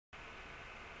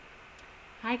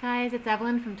Hi guys, it's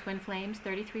Evelyn from Twin Flames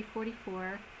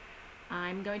 3344.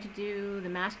 I'm going to do the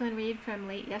masculine read from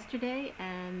late yesterday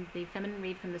and the feminine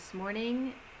read from this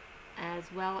morning, as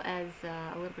well as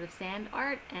a little bit of sand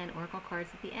art and oracle cards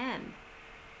at the end.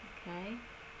 Okay,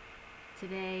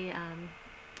 today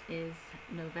is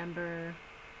November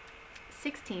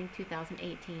 16th,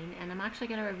 2018, and I'm actually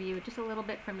going to review just a little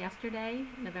bit from yesterday,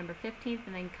 November 15th,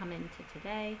 and then come into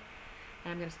today.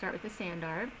 And I'm going to start with the sand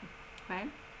art. Okay.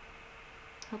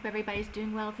 Hope everybody's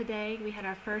doing well today. We had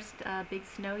our first big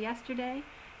snow yesterday,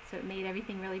 so it made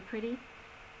everything really pretty.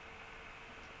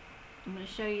 I'm going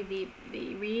to show you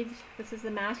the reads. This is the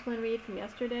masculine read from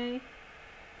yesterday.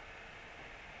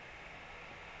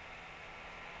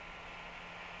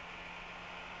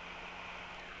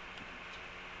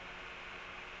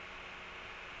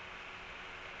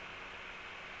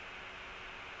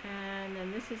 And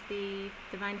then this is the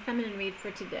divine feminine read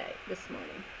for today, this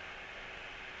morning.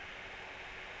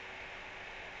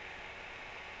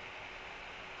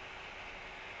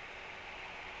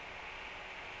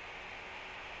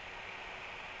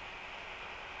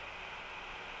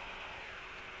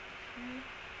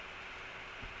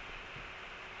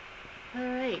 All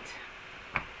right.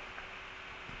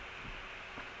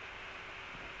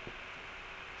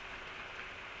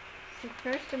 So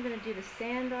first I'm going to do the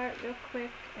sand art real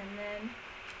quick, and then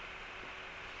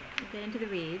we'll get into the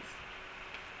reads.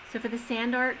 So for the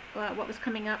sand art, what was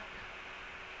coming up,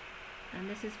 and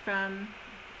this is from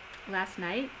last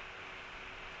night,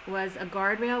 was a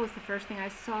guardrail was the first thing I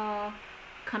saw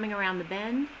coming around the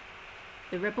bend,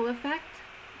 the ripple effect,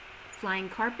 flying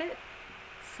carpet,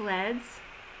 sleds,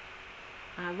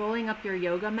 rolling up your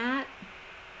yoga mat,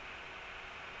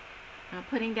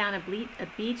 putting down a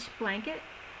beach blanket,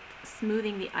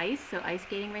 smoothing the ice, so ice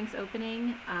skating rinks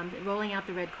opening, rolling out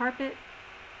the red carpet,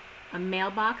 a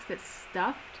mailbox that's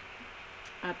stuffed,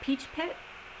 a peach pit,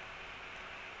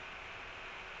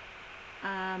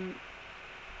 at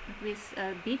least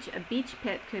a beach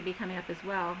pit could be coming up as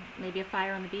well, maybe a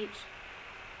fire on the beach.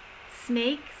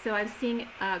 Snake, so I'm seeing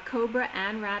cobra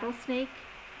and rattlesnake,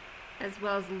 as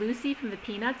well as Lucy from the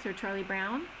Peanuts or Charlie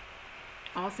Brown.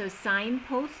 Also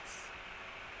signposts,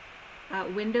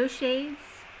 window shades,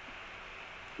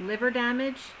 liver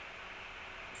damage,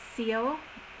 seal,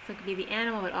 so it could be the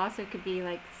animal, but also it could be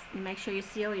like, make sure you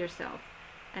seal yourself.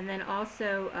 And then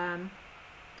also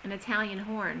an Italian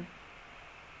horn.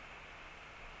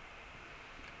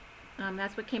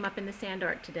 That's what came up in the sand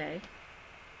art today.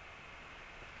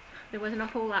 There wasn't a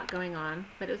whole lot going on,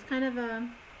 but it was kind of a,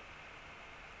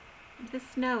 the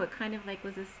snow, it kind of like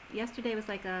was this, yesterday was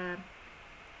like a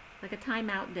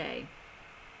timeout day.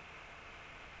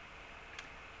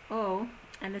 Oh,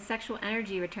 and the sexual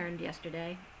energy returned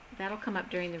yesterday. That'll come up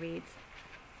during the reads.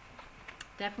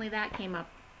 Definitely that came up.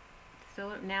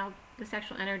 So now the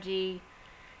sexual energy,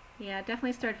 yeah,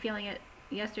 definitely started feeling it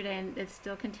yesterday, and it's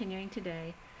still continuing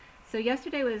today. So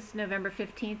yesterday was November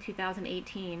 15th,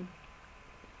 2018.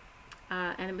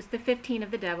 And it was the 15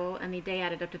 of the devil, and the day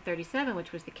added up to 37,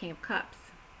 which was the King of Cups.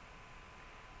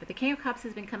 But the King of Cups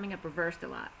has been coming up reversed a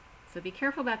lot. So be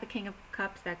careful about the King of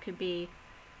Cups. That could be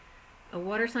a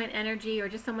water sign energy, or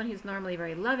just someone who's normally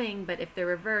very loving, but if they're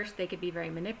reversed, they could be very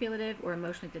manipulative or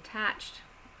emotionally detached,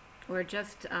 or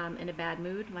just in a bad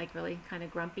mood, like really kind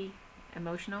of grumpy,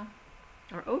 emotional,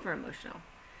 or over-emotional.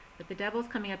 But the devil's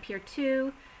coming up here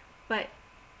too, but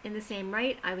in the same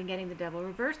right, I've been getting the devil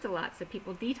reversed a lot, so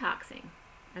people detoxing,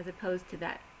 as opposed to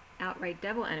that outright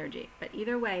devil energy. But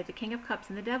either way, the King of Cups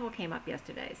and the devil came up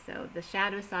yesterday, so the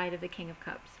shadow side of the King of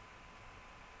Cups.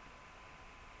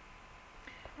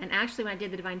 And actually, when I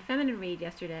did the Divine Feminine read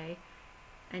yesterday,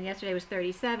 and yesterday was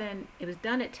 37, it was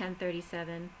done at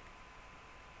 10:37,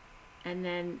 and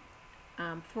then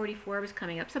 44 was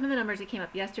coming up. Some of the numbers that came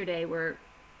up yesterday were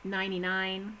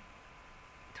 99,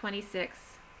 26,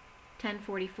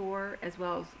 1044, as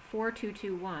well as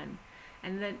 4221.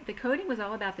 And the coding was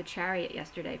all about the Chariot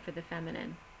yesterday for the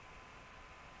feminine.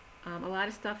 A lot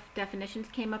of stuff, definitions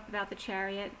came up about the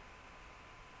Chariot.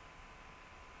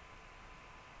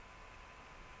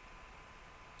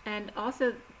 And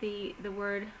also the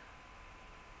word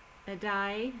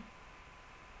Adai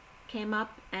came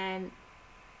up, and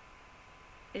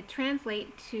it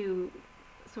translates to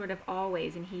sort of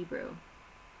always in Hebrew.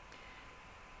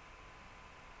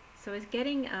 So it's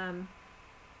getting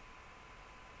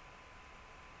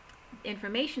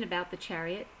information about the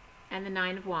Chariot and the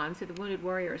Nine of Wands, so the Wounded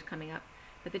Warrior is coming up.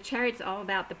 But the Chariot's all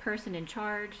about the person in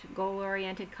charge,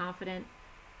 goal-oriented, confident,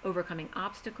 overcoming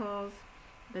obstacles.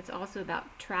 That's also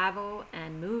about travel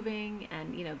and moving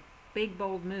and, you know, big,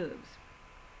 bold moves.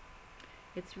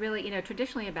 It's really,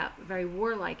 traditionally about very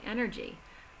warlike energy.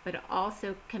 but it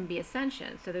also can be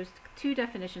ascension. So there's two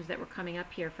definitions that were coming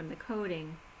up here from the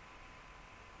coding.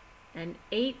 And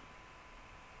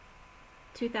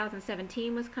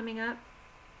 8/2017 was coming up.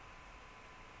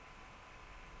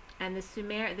 And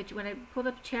when I pulled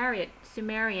up Chariot,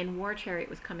 Sumerian war chariot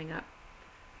was coming up,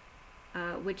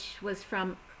 which was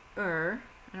from Ur.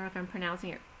 I don't know if I'm pronouncing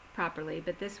it properly,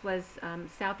 but this was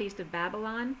southeast of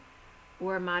Babylon,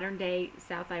 or modern day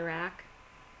South Iraq,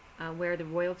 where the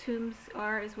royal tombs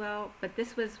are as well. But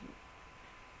this was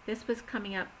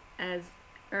coming up as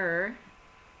Ur,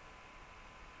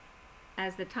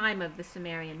 as the time of the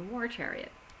Sumerian war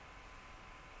chariot.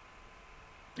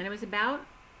 And it was about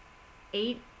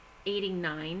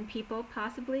 889 people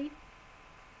possibly,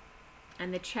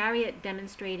 and the chariot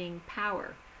demonstrating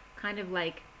power, kind of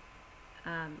like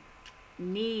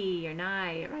Ni or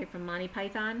Nai, right, from Monty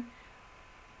Python,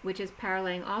 which is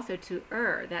paralleling also to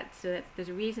Ur. So that there's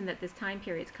a reason that this time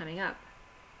period is coming up.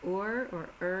 Or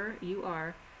Ur,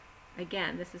 U-R.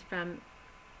 Again, this is from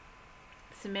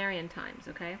Sumerian times,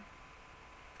 okay? I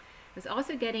was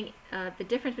also getting the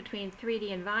difference between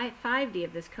 3D and 5D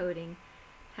of this coding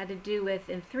had to do with,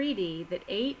 in 3D, that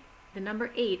the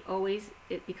number 8 always,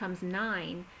 it becomes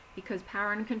 9, because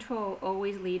power and control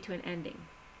always lead to an ending.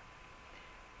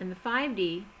 In the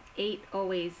 5D, 8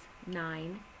 always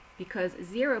 9, because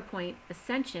 0 point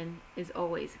ascension is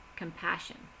always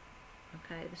compassion.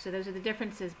 Okay, so those are the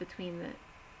differences between the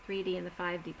 3D and the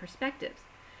 5D perspectives.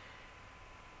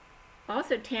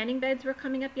 Also, tanning beds were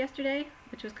coming up yesterday,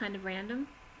 which was kind of random.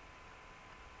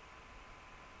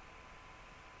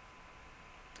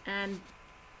 And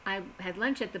I had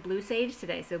lunch at the Blue Sage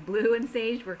today, so blue and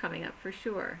sage were coming up for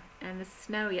sure. And the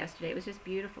snow yesterday, it was just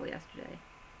beautiful yesterday.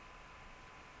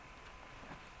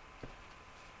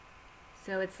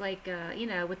 So it's like, you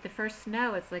know, with the first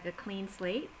snow, it's like a clean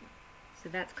slate. So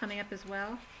that's coming up as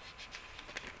well.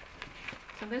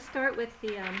 So I'm going to start with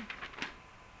the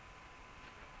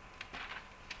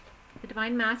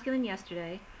Divine Masculine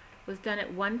yesterday was done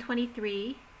at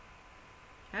 1:23,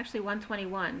 actually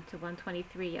 1:21 to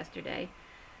 1:23 yesterday.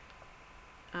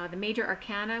 The major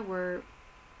arcana were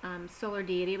Solar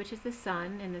Deity, which is the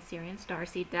Sun in the Sirian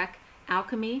Starseed deck,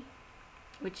 Alchemy,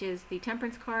 which is the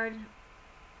Temperance card,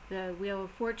 the Wheel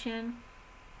of Fortune,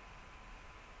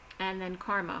 and then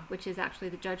Karma, which is actually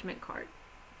the Judgment card.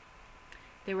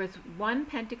 There was 1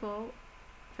 pentacle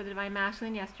for the Divine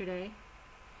Masculine yesterday,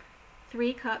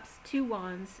 3 cups, 2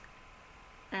 wands,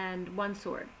 and 1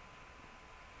 sword.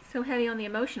 So heavy on the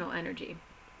emotional energy.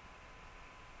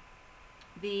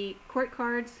 The court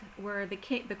cards were the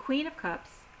Queen of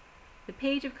Cups, the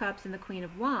Page of Cups, and the Queen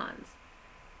of Wands.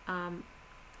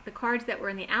 The cards that were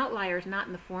in the outliers, not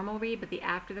in the formal read, but the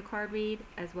after the card read,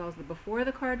 as well as the before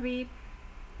the card read,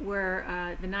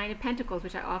 were the Nine of Pentacles,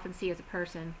 which I often see as a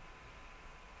person.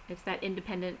 It's that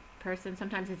independent person.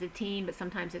 Sometimes it's a teen, but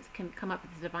sometimes it can come up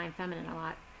with the Divine Feminine a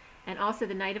lot. And also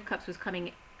the Knight of Cups was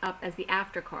coming up as the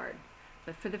after card.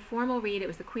 But for the formal read, it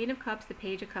was the Queen of Cups, the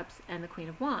Page of Cups, and the Queen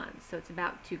of Wands. So it's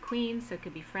about 2 queens, so it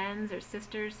could be friends or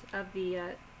sisters of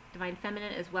the Divine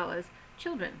Feminine, as well as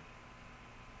children.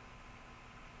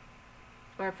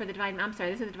 Or for the Divine, I'm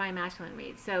sorry, this is the Divine Masculine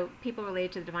read. So people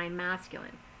related to the Divine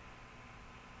Masculine.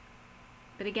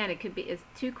 But again, it could be, it's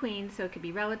 2 queens, so it could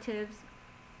be relatives,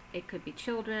 it could be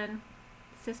children,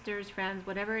 sisters, friends,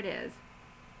 whatever it is.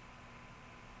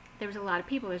 There was a lot of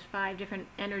people. There's 5 different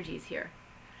energies here.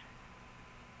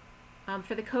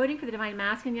 For the coding for the Divine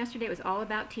Masculine yesterday, it was all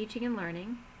about teaching and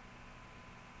learning.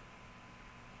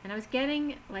 And I was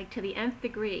getting like to the nth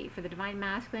degree for the Divine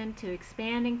Masculine to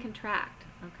expand and contract,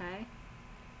 okay?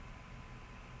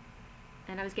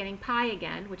 And I was getting Pi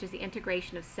again, which is the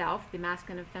integration of self, the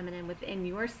masculine and feminine within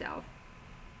yourself.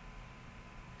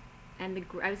 And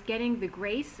I was getting the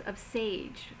grace of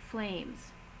sage,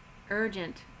 flames,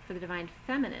 urgent for the Divine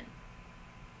Feminine.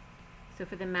 So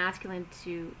for the masculine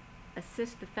to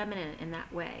assist the feminine in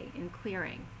that way, in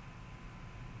clearing.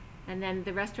 And then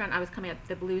the restaurant I was coming up,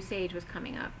 the Blue Sage was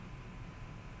coming up.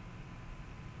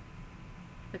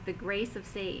 With the grace of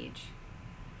sage.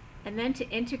 And then to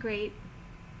integrate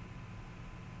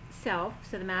self,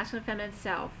 so the masculine and feminine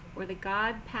self, or the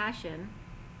God passion,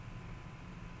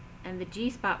 and the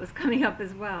G-spot was coming up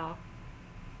as well.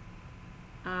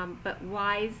 But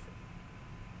wise,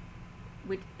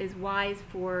 which is wise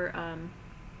for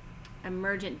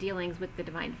emergent dealings with the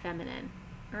Divine Feminine.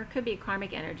 Or it could be a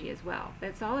karmic energy as well. But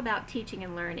it's all about teaching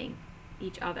and learning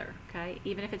each other, okay?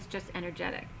 Even if it's just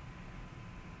energetic.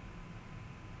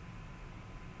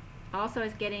 Also, I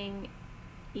was getting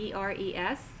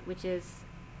ERES, which is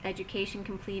Education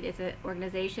Complete. It's an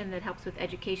organization that helps with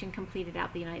education completed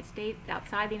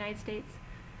outside the United States.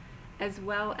 as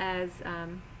well as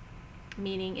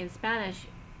meaning in Spanish,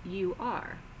 you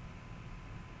are.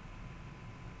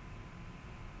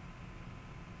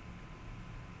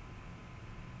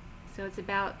 So it's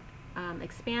about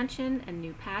expansion and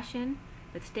new passion,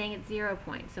 but staying at 0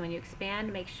 point. So when you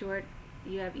expand, make sure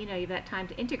you have that time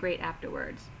to integrate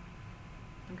afterwards.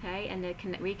 Okay, and to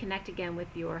reconnect again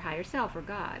with your higher self or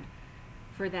God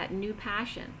for that new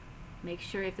passion. Make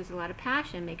sure if there's a lot of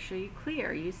passion, make sure you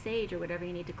clear. Use sage or whatever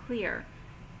you need to clear.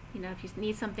 If you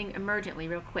need something emergently,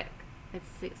 real quick,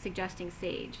 it's suggesting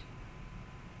sage.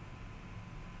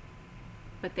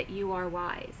 But that you are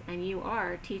wise, and you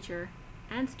are teacher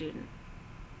and student.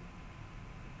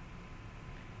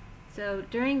 So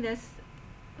during this,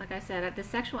 like I said, the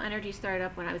sexual energy started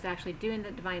up when I was actually doing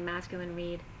the Divine Masculine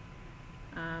read.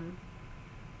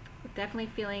 Definitely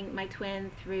feeling my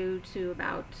twin through to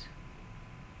about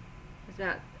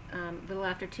a little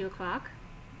after 2 o'clock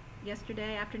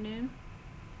yesterday afternoon.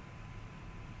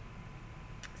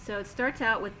 So it starts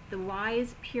out with the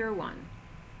wise, pure one,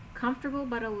 comfortable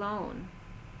but alone,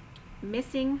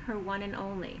 missing her one and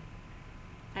only.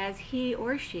 As he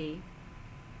or she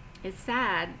is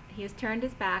sad, he has turned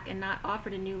his back and not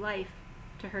offered a new life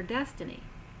to her destiny.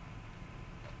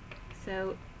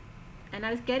 So, and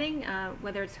I was getting,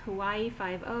 whether it's Hawaii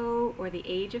 5-0 or the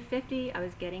age of 50, I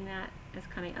was getting that as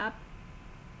coming up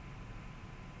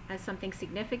as something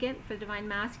significant for the Divine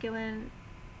Masculine.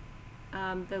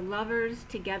 The lovers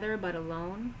together but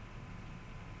alone.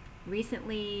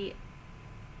 Recently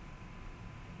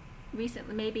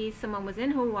maybe someone was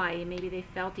in Hawaii, maybe they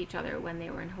felt each other when they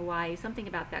were in Hawaii, something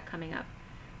about that coming up,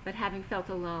 but having felt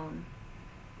alone.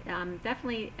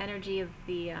 Definitely energy of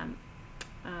the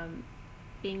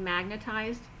being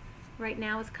magnetized right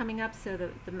now is coming up, so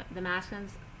the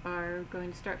masculines are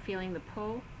going to start feeling the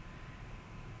pull.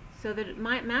 So the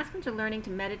masculines are learning to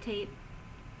meditate,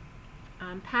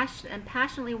 and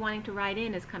passionately wanting to ride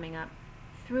in is coming up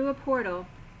through a portal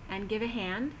and give a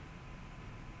hand.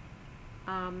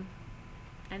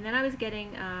 And then I was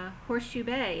getting Horseshoe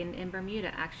Bay in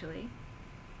Bermuda, actually,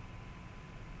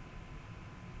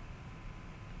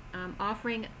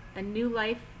 offering a new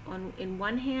life in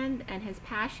one hand and his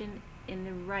passion in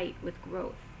the right with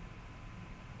growth.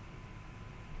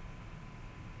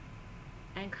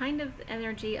 And kind of the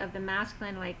energy of the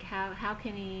masculine, like how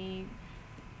can he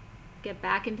get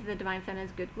back into the Divine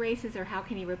Feminine's good graces, or how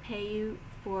can he repay you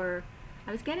for...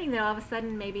 I was getting that all of a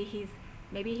sudden maybe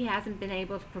he hasn't been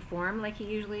able to perform like he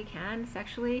usually can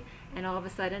sexually, and all of a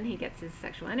sudden he gets his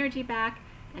sexual energy back,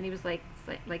 and he was like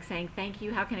saying, thank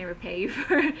you, how can I repay you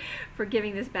for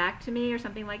giving this back to me, or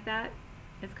something like that.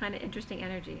 It's kind of interesting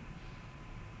energy.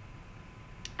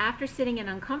 After sitting in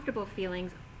uncomfortable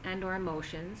feelings and or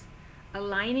emotions,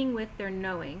 aligning with their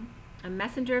knowing, a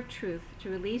messenger of truth to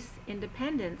release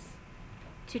independence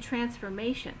to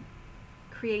transformation,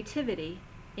 creativity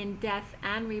in death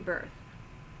and rebirth.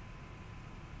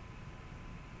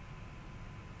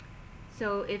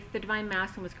 So if the Divine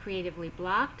Masculine was creatively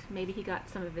blocked, maybe he got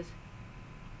some of his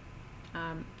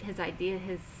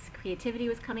creativity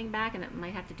was coming back, and it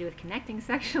might have to do with connecting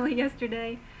sexually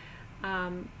yesterday.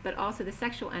 But also the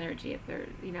sexual energy. If they're,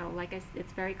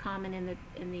 it's very common in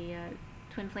the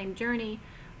twin flame journey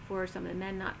for some of the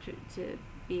men not to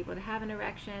be able to have an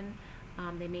erection.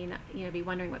 They may not, be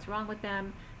wondering what's wrong with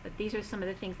them. But these are some of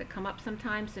the things that come up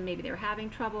sometimes. So maybe they were having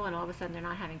trouble, and all of a sudden they're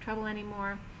not having trouble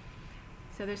anymore.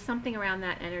 So there's something around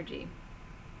that energy.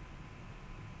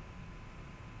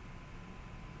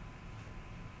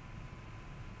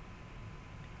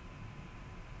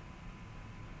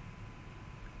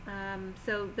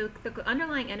 So the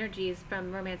underlying energies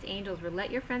from Romance Angels were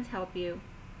let your friends help you,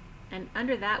 and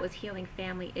under that was healing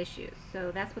family issues.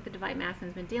 So that's what the Divine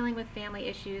Masculine's been dealing with, family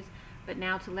issues, but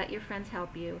now to let your friends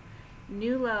help you.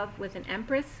 New love with an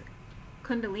Empress,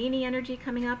 Kundalini energy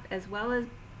coming up, as well as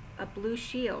a blue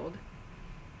shield.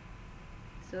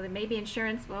 So there may be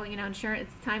insurance. Well, insurance,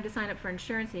 it's time to sign up for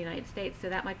insurance in the United States, so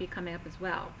that might be coming up as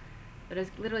well. But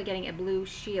it's literally getting a blue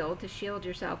shield to shield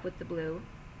yourself with the blue.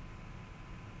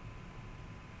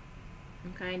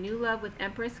 Okay, new love with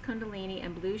Empress, Kundalini,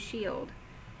 and blue shield.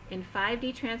 In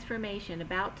 5D transformation,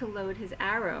 about to load his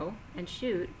arrow and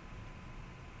shoot,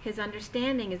 his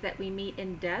understanding is that we meet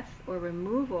in death or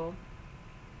removal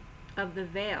of the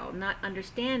veil, not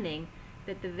understanding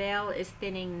that the veil is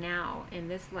thinning now in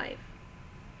this life.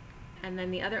 And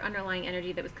then the other underlying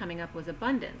energy that was coming up was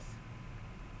abundance.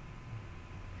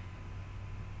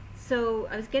 So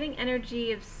I was getting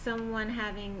energy of someone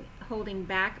holding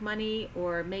back money,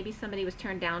 or maybe somebody was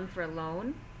turned down for a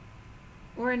loan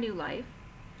or a new life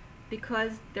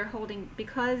because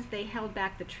they held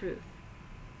back the truth.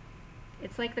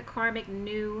 It's like the karmic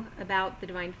knew about the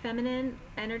divine feminine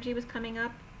energy was coming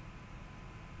up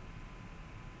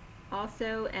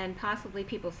also, and possibly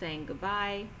people saying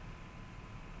goodbye.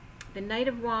 The Knight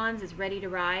of Wands is ready to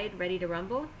ride, ready to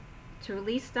rumble, to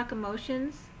release stuck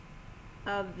emotions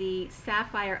of the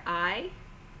Sapphire Eye,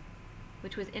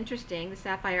 which was interesting. The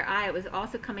Sapphire Eye, it was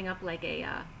also coming up like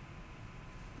a,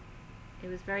 it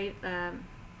was very,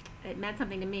 it meant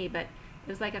something to me, but it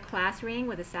was like a class ring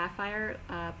with a sapphire,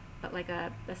 but like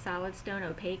a solid stone,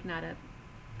 opaque, not a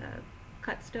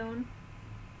cut stone.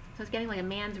 So I was getting like a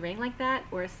man's ring like that,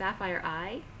 or a sapphire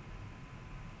eye.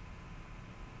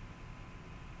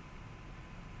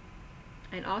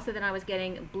 And also then I was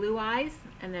getting blue eyes,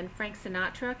 and then Frank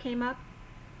Sinatra came up.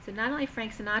 So not only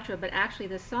Frank Sinatra, but actually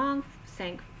the song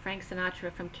sang Frank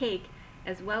Sinatra from Cake,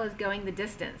 as well as Going the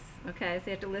Distance. Okay, so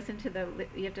you have to listen to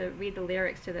you have to read the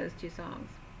lyrics to those two songs.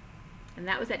 And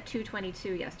that was at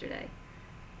 2:22 yesterday.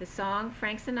 The song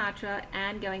Frank Sinatra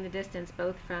and Going the Distance,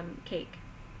 both from Cake.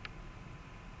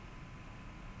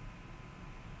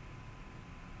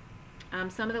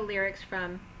 Some of the lyrics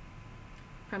from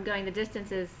Going the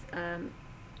Distance is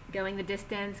going the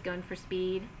distance, going for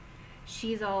speed.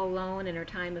 She's all alone in her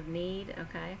time of need.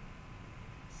 Okay,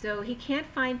 so he can't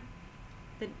find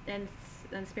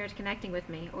and Spirit's connecting with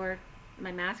me, or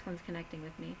my masculine's connecting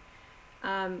with me.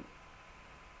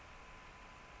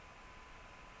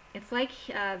 It's like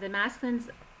the masculine's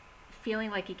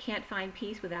feeling like he can't find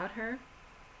peace without her,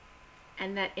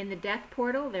 and that in the death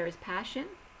portal there is passion,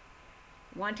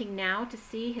 wanting now to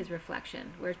see his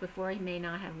reflection, whereas before he may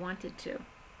not have wanted to.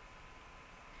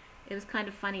 It was kind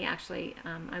of funny, actually.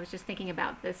 I was just thinking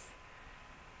about this.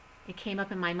 It came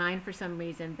up in my mind for some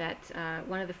reason that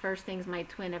one of the first things my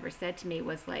twin ever said to me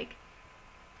was like,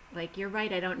 you're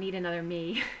right, I don't need another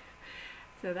me.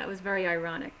 So that was very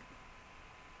ironic.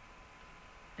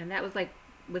 And that was like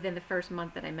within the first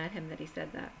month that I met him that he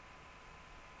said that.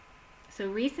 So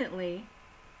recently,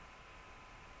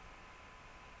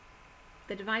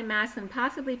 the Divine Masculine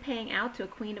possibly paying out to a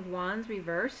Queen of Wands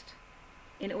reversed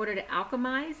in order to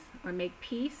alchemize or make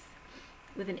peace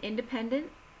with an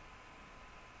independent,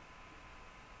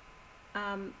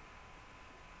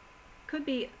 could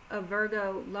be a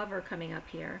Virgo lover coming up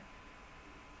here.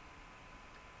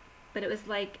 But it was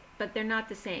like, but they're not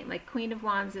the same. Like Queen of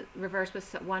Wands reversed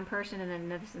was one person, and then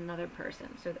this is another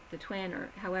person. So the twin, or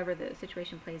however the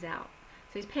situation plays out.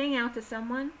 So he's paying out to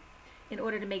someone in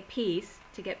order to make peace,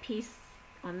 to get peace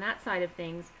on that side of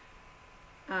things,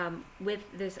 with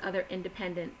this other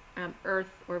independent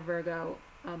Earth or Virgo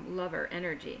lover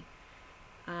energy.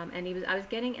 And I was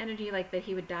getting energy like that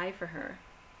he would die for her.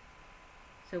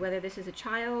 So whether this is a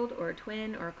child or a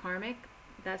twin or a karmic,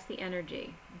 that's the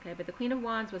energy. Okay, but the Queen of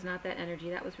Wands was not that energy,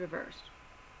 that was reversed.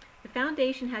 The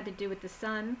foundation had to do with the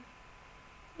sun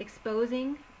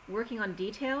exposing, working on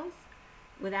details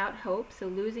without hope, so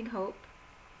losing hope,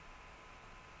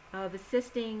 of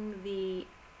assisting the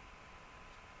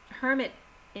Hermit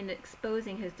in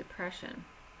exposing his depression.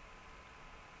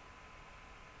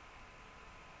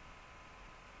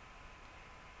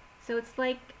 So it's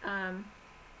like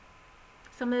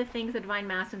some of the things the Divine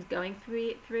Masculine is going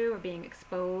through are being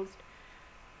exposed.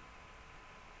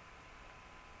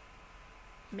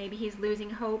 Maybe he's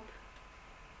losing hope.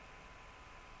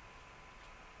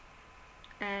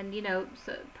 And, you know,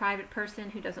 so a private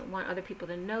person who doesn't want other people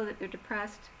to know that they're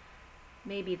depressed.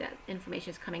 Maybe that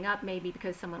information is coming up, maybe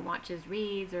because someone watches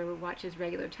reads or watches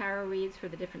regular tarot reads for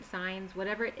the different signs.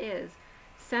 Whatever it is,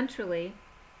 centrally,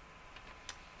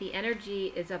 the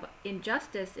energy is of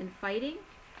injustice in fighting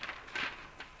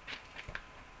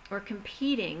or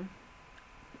competing,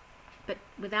 but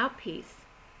without peace.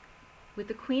 With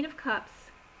the Queen of Cups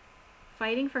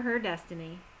fighting for her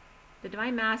destiny, the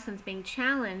Divine Masculine is being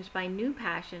challenged by new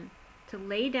passion to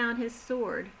lay down his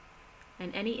sword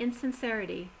and any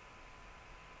insincerity,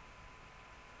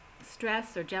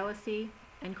 stress or jealousy,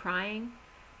 and crying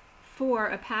for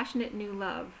a passionate new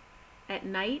love at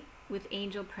night with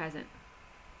angel present.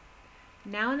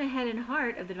 Now in the head and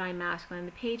heart of the Divine Masculine,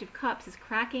 the Page of Cups is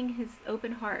cracking his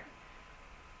open heart,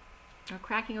 or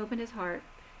cracking open his heart.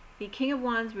 The King of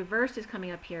Wands reversed is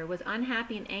coming up here, was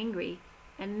unhappy and angry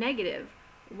and negative,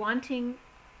 wanting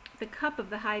the cup of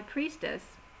the High Priestess,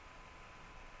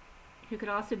 who could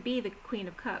also be the Queen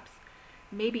of Cups,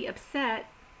 may be upset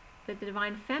that the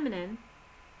Divine Feminine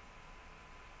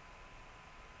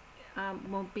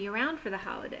won't be around for the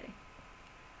holiday,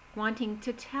 wanting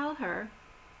to tell her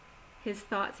his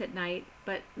thoughts at night,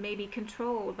 but may be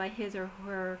controlled by his or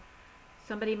her.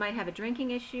 Somebody might have a drinking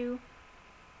issue,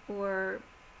 or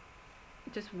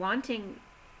just wanting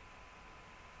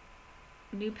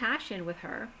new passion with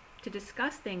her to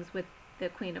discuss things with the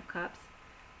Queen of Cups.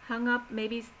 Hung up,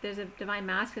 maybe there's a Divine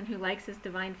Masculine who likes his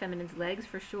Divine Feminine's legs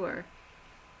for sure.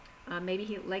 Maybe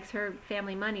he likes her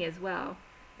family money as well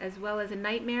as a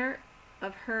nightmare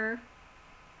of her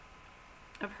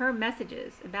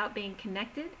messages about being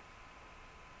connected,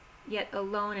 yet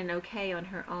alone and okay on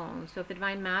her own. So if the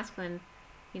Divine Masculine,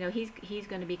 you know, he's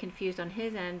going to be confused on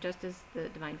his end, just as the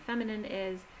Divine Feminine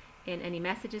is, in any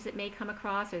messages it may come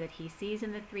across or that he sees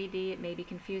in the 3D. It may be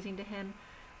confusing to him,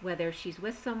 whether she's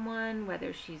with someone,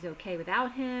 whether she's okay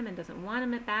without him and doesn't want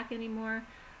him back anymore.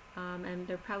 And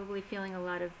they're probably feeling a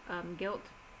lot of guilt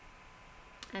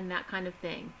and that kind of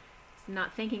thing. So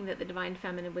not thinking that the Divine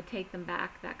Feminine would take them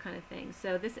back, that kind of thing.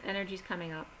 So this energy's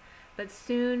coming up. But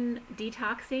soon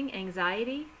detoxing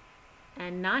anxiety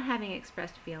and not having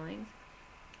expressed feelings,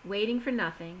 waiting for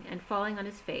nothing and falling on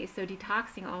his face. So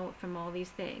detoxing from all these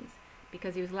things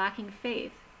because he was lacking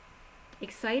faith.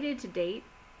 Excited to date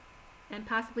and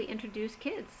possibly introduce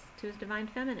kids to his Divine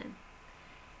Feminine.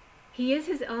 He is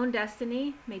his own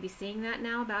destiny, maybe seeing that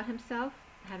now about himself,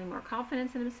 having more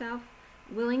confidence in himself,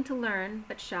 willing to learn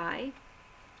but shy,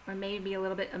 or maybe a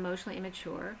little bit emotionally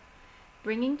immature,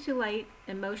 bringing to light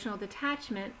emotional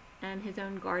detachment and his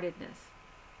own guardedness.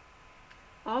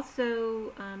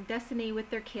 Also, destiny with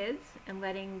their kids and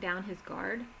letting down his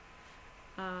guard.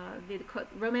 The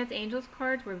Romance Angels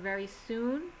cards were very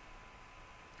soon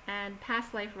and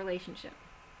past life relationship.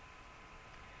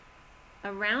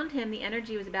 Around him, the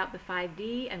energy was about the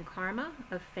 5D and karma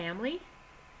of family,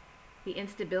 the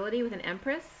instability with an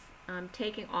Empress,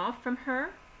 taking off from her.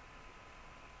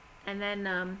 And then,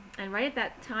 and right at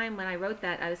that time when I wrote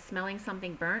that, I was smelling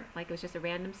something burnt, like it was just a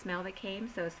random smell that came,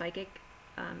 so a psychic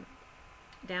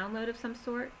download of some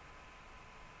sort.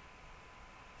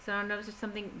 So I don't know if it was just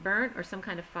something burnt or some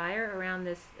kind of fire around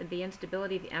this, the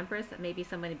instability of the Empress, that maybe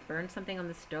somebody burned something on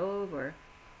the stove, or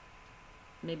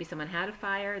maybe someone had a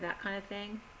fire, that kind of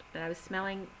thing. But I was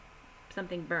smelling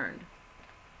something burned.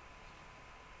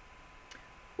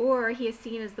 Or he is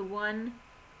seen as the one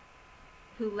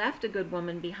who left a good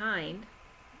woman behind,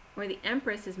 or the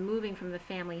Empress is moving from the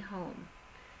family home.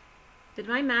 The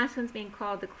Divine Masculine is being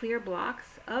called the clear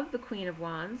blocks of the Queen of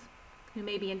Wands, who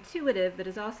may be intuitive but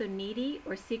is also needy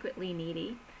or secretly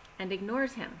needy and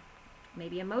ignores him,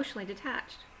 maybe emotionally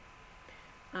detached.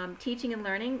 Teaching and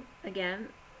learning, again,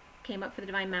 came up for the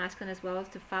Divine Masculine, as well as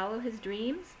to follow his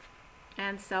dreams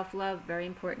and self-love, very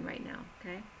important right now.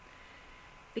 Okay.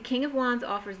 The King of Wands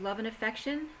offers love and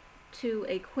affection to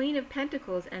a Queen of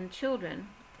Pentacles and children,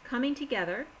 coming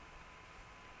together,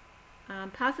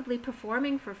 possibly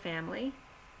performing for family,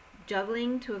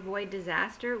 juggling to avoid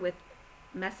disaster with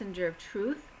messenger of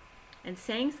truth, and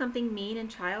saying something mean and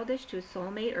childish to a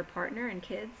soulmate or partner and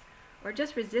kids, or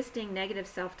just resisting negative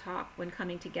self-talk when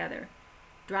coming together.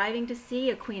 Driving to see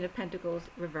a Queen of Pentacles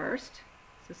reversed,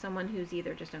 so someone who's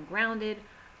either just ungrounded,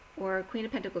 or a Queen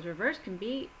of Pentacles reversed can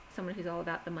be someone who's all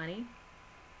about the money.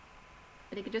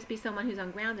 But it could just be someone who's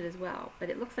ungrounded as well. But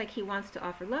it looks like he wants to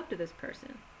offer love to this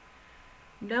person.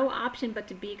 No option but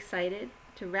to be excited,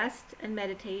 to rest and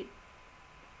meditate,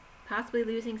 possibly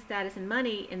losing status and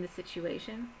money in the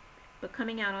situation, but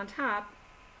coming out on top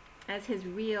as his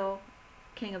real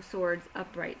King of Swords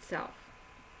upright self.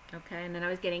 Okay, and then I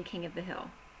was getting King of the Hill.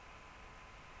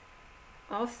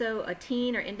 Also, a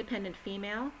teen or independent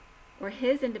female, or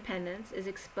his independence is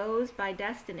exposed by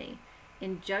destiny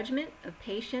in judgment of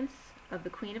patience of the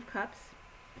Queen of Cups,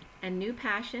 and new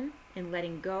passion in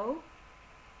letting go,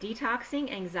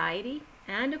 detoxing anxiety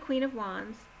and a Queen of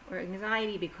Wands, or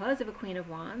anxiety because of a Queen of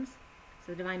Wands.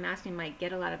 So the Divine Masculine might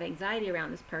get a lot of anxiety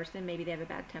around this person, maybe they have a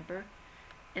bad temper,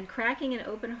 and cracking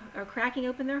open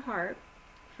their heart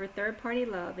for third-party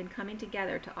love and coming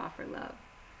together to offer love.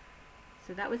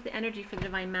 So that was the energy for the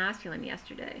Divine Masculine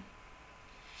yesterday.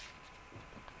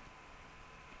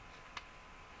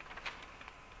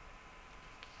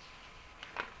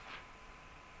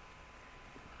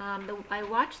 I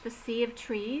watched The Sea of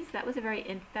Trees. That was a very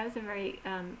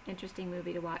interesting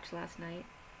movie to watch last night.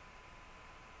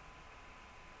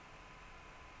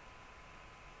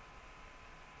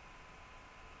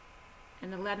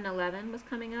 And 11/11 was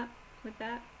coming up with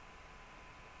that.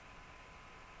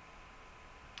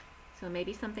 So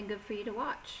maybe something good for you to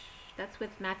watch. That's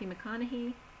with Matthew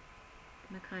McConaughey,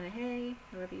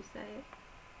 however you say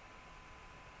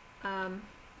it.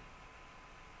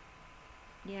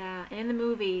 Yeah, and in the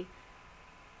movie,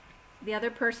 the other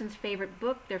person's favorite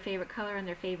book, their favorite color, and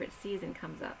their favorite season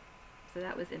comes up. So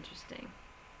that was interesting.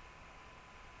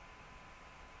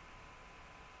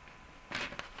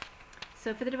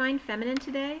 So for the Divine Feminine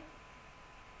today,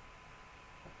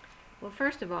 well,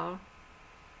 first of all,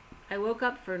 I woke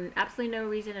up for absolutely no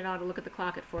reason at all to look at the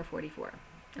clock at 4:44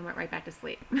 and went right back to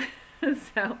sleep.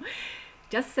 So,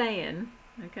 just saying,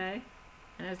 okay?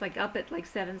 And I was like up at like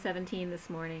 7:17 this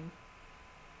morning.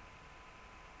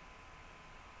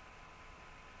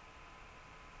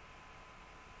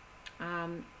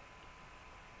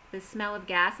 The smell of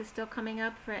gas is still coming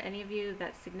up for any of you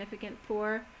that's significant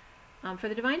for. For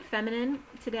the Divine Feminine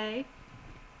today,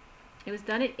 it was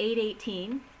done at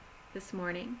 8:18 this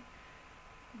morning.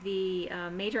 The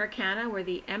major arcana were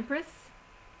the Empress,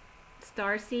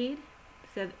 Starseed.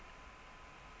 So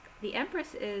the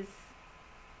Empress in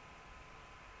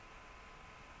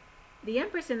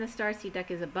the Starseed deck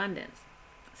is abundance.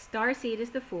 Starseed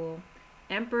is the Fool.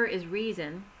 Emperor is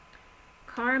reason.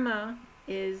 Karma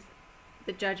is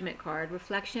the Judgment card.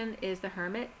 Reflection is the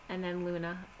Hermit. And then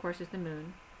Luna, of course, is the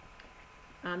Moon.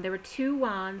 There were 2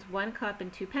 Wands, 1 Cup,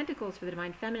 and 2 Pentacles for the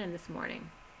Divine Feminine this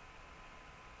morning.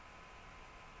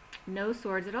 No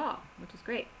swords at all, which is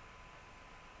great.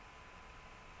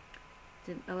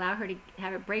 To allow her to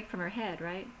have it break from her head,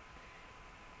 right?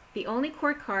 The only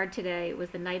court card today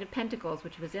was the Knight of Pentacles,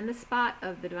 which was in the spot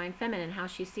of the Divine Feminine, how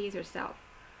she sees herself.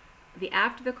 The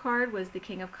after the card was the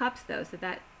King of Cups, though, so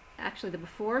that actually the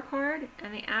before card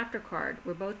and the after card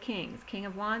were both kings, King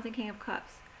of Wands and King of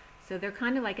Cups. So they're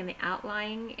kind of like in the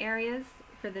outlying areas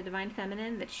for the Divine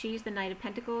Feminine, that she's the Knight of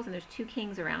Pentacles and there's 2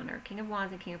 kings around her, King of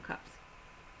Wands and King of Cups.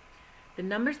 The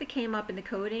numbers that came up in the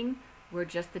coding were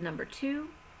just the number 2,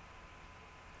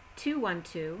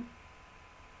 212.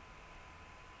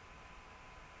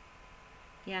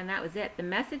 Yeah, and that was it. The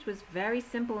message was very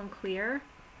simple and clear.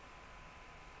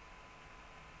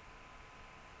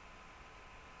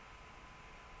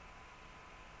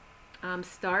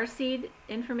 Starseed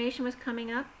information was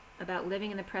coming up about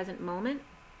living in the present moment,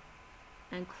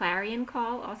 and Clarion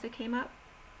Call also came up,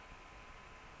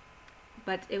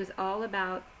 but it was all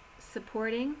about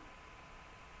supporting.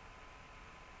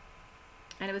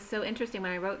 And it was so interesting,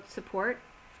 when I wrote support,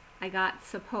 I got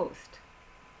supposed.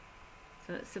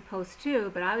 So it's supposed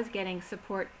to, but I was getting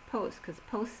support post, because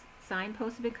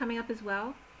signposts have been coming up as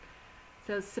well.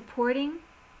 So supporting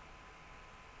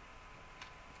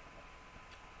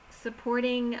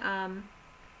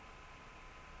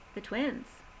the twins,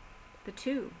 the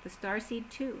 2, the Starseed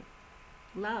 2.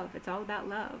 Love, it's all about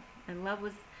love. And love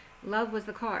was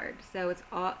the card. So it's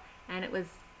all, and it was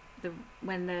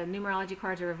when the numerology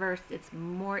cards are reversed, it's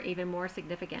even more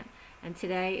significant. And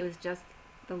today it was just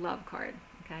the love card.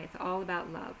 Okay, it's all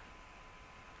about love.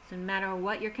 So no matter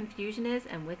what your confusion is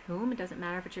and with whom, it doesn't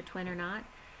matter if it's your twin or not,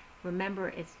 remember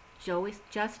it's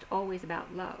just always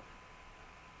about love.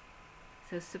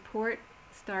 So support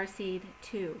Starseed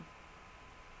 2.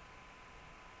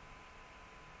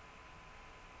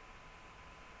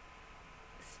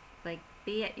 Like,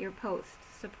 be at your post,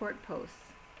 support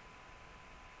posts.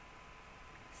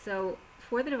 So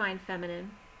for the Divine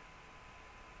Feminine,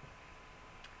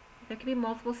 there could be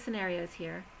multiple scenarios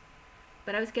here,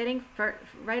 but I was getting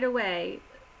right away,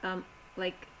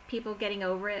 like people getting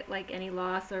over it, like any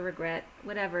loss or regret,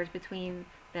 whatever is between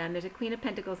them. There's a Queen of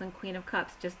Pentacles and Queen of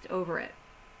Cups, just over it,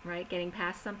 right? Getting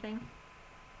past something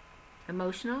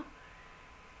emotional.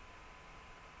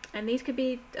 And these could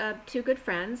be 2 good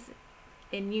friends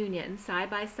in union, side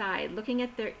by side,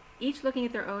 each looking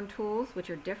at their own tools, which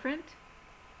are different,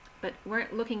 but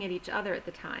weren't looking at each other at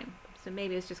the time. So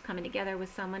maybe it's just coming together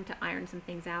with someone to iron some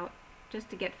things out, just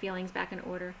to get feelings back in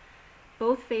order.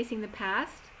 Both facing the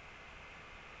past.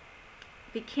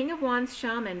 The King of Wands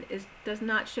shaman does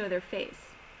not show their face.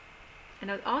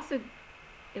 And it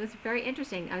was very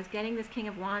interesting. I was getting this King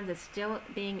of Wands as still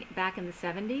being back in the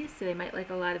 70s, so they might like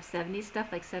a lot of 70s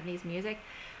stuff, like 70s music.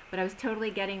 But I was totally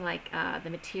getting like the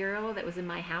material that was in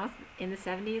my house in the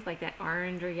 70s, like that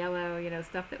orange or yellow,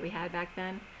 stuff that we had back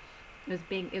then. It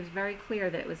was very clear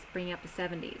that it was bringing up the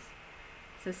 70s.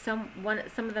 So some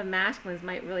of the masculines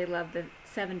might really love the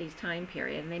 70s time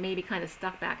period, and they may be kind of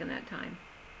stuck back in that time.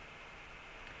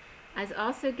 I was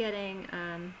also getting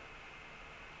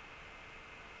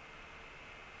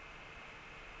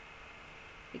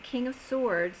the King of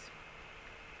Swords,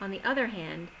 on the other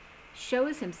hand,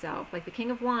 shows himself, like the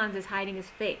King of Wands is hiding his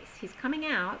face. He's coming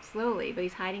out slowly, but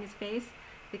he's hiding his face.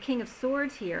 The King of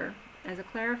Swords here, as a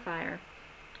clarifier,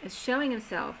 is showing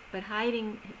himself, but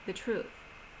hiding the truth.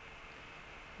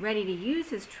 Ready to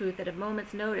use his truth at a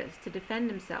moment's notice to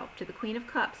defend himself to the Queen of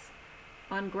Cups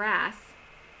on grass.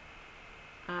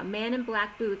 Man in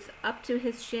black boots up to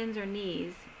his shins or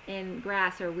knees in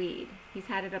grass or weed. He's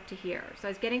had it up to here. So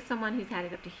I was getting someone who's had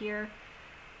it up to here,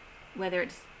 whether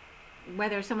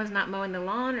someone's not mowing the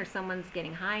lawn or someone's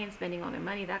getting high and spending all their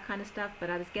money, that kind of stuff.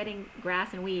 But I was getting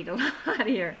grass and weed a lot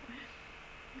here.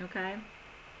 Okay?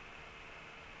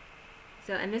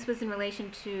 So, and this was in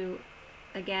relation to,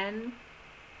 again,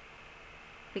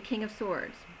 the King of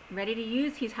Swords. Ready to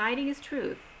use, he's hiding his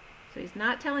truth. So he's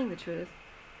not telling the truth,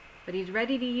 but he's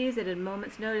ready to use it at a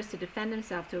moment's notice to defend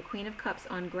himself to a Queen of Cups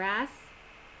on grass,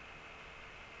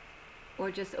 or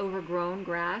just overgrown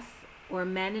grass, or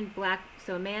men in black,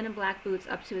 so a man in black boots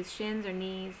up to his shins or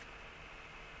knees,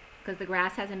 because the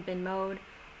grass hasn't been mowed,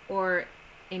 or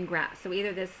in grass. So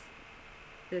either this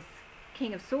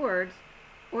King of Swords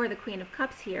or the Queen of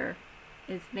Cups here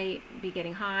may be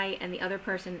getting high, and the other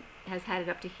person has had it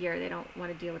up to here. They don't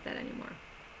want to deal with that anymore.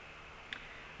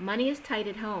 Money is tight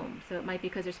at home, so it might be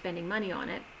because they're spending money on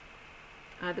it.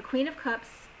 The Queen of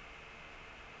Cups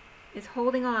is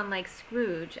holding on like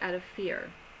Scrooge out of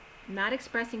fear, not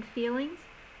expressing feelings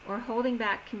or holding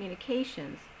back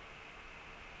communications,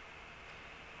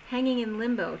 hanging in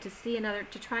limbo to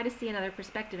try to see another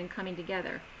perspective and coming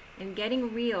together, and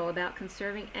getting real about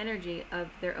conserving energy of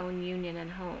their own union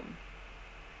and home.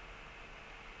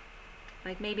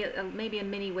 Like maybe a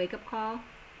mini wake-up call,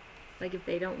 like if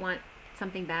they don't want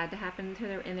something bad to happen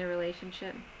to in their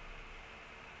relationship.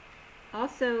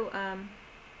 Also,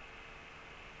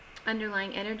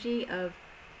 underlying energy of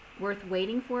worth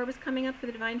waiting for was coming up for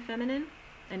the Divine Feminine,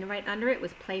 and right under it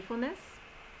was playfulness.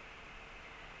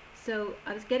 So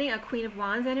I was getting a Queen of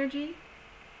Wands energy.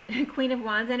 Queen of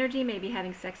Wands energy may be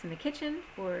having sex in the kitchen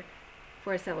for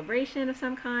a celebration of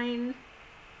some kind,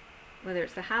 whether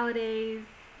it's the holidays.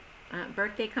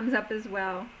 Birthday comes up as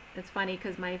well. It's funny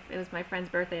because it was my friend's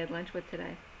birthday I had lunch with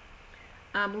today.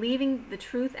 Leaving the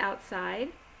truth outside.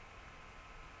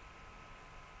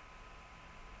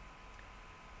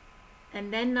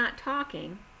 And then not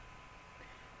talking,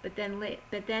 but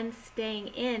then staying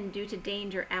in due to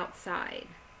danger outside.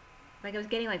 Like I was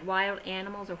getting like wild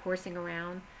animals or horsing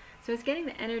around. So I was getting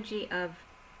the energy of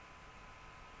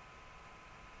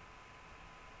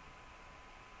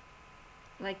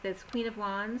like this Queen of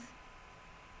Wands.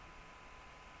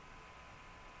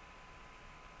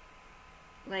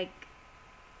 Like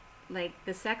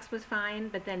the sex was fine,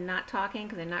 but then not talking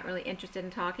because they're not really interested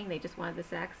in talking. They just wanted the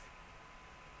sex.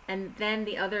 And then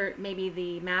the other, maybe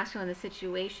the masculine in the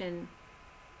situation,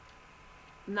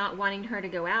 not wanting her to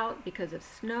go out because of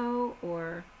snow,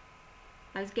 or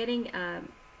I was getting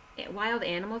wild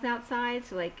animals outside.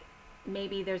 So like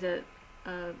maybe there's a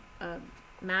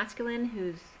masculine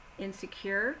who's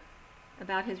insecure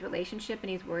about his relationship, and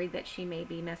he's worried that she may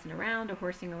be messing around or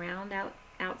horsing around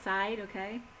outside.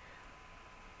 Okay,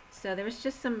 so there was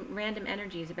just some random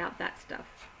energies about that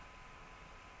stuff,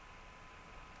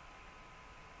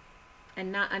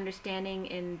 and not understanding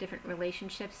in different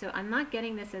relationships. So I'm not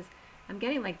getting this as, I'm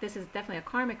getting like this is definitely a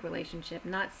karmic relationship,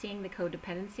 not seeing the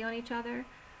codependency on each other,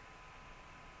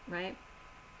 right?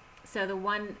 So the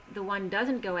one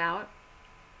doesn't go out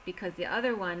because the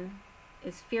other one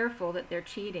is fearful that they're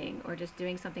cheating or just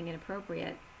doing something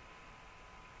inappropriate,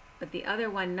 but the other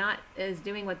one is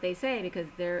doing what they say because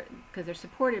they're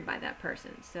supported by that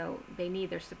person. So they need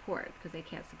their support because they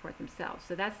can't support themselves.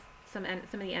 So that's some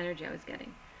of the energy I was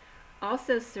getting.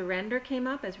 Also, surrender came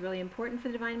up as really important for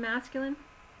the Divine Masculine,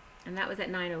 and that was at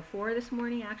 9:04 this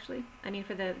morning, actually. I mean,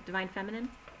 for the Divine Feminine.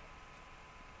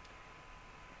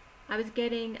 I was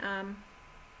getting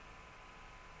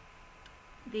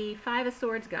the Five of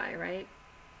Swords guy, right?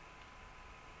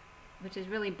 Which is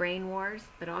really brain wars,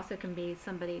 but also can be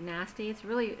somebody nasty. It's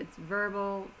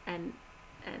verbal and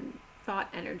thought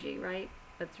energy, right?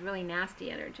 But it's really nasty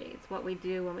energy. It's what we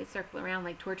do when we circle around,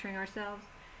 like torturing ourselves.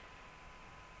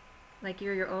 Like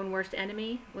you're your own worst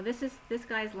enemy. Well, this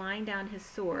guy's lying down his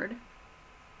sword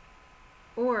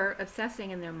or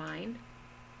obsessing in their mind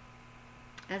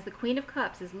as the Queen of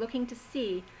Cups is looking to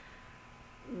see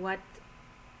what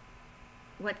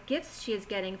gifts she is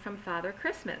getting from Father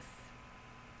Christmas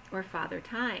or Father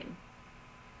Time.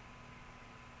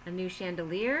 A new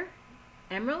chandelier,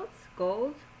 emeralds,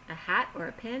 gold, a hat or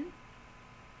a pin.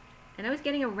 And I was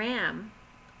getting a ram,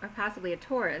 or possibly a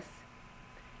Taurus,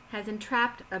 has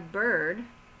entrapped a bird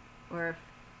or a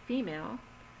female.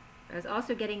 I was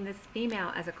also getting this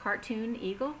female as a cartoon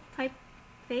eagle type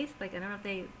face. Like, I don't know if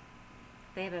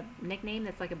they have a nickname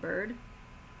that's like a bird.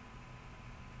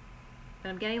 But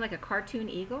I'm getting like a cartoon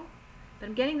eagle. But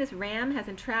I'm getting this ram has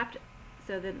entrapped,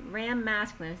 so the ram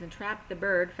masculine has entrapped the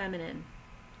bird feminine,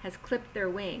 has clipped their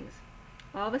wings.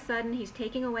 All of a sudden he's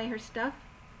taking away her stuff,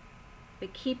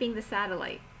 but keeping the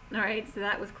satellite. Alright, so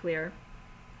that was clear.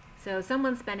 So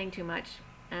someone's spending too much,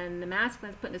 and the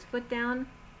masculine's putting his foot down,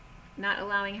 not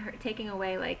allowing her, taking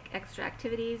away like extra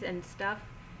activities and stuff,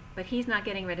 but he's not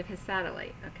getting rid of his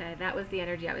satellite. Okay, that was the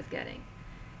energy I was getting.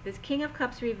 This King of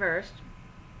Cups reversed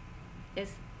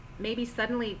is maybe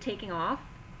suddenly taking off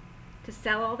to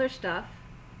sell all their stuff,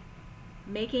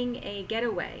 making a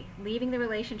getaway, leaving the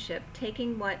relationship,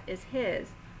 taking what is his,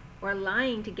 or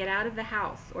lying to get out of the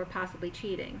house, or possibly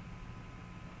cheating.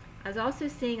 I was also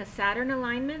seeing a Saturn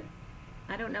alignment.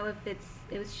 I don't know if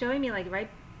it was showing me like right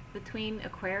between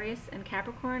Aquarius and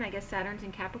Capricorn. I guess Saturn's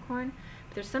in Capricorn.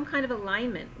 But there's some kind of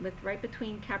alignment with right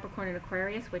between Capricorn and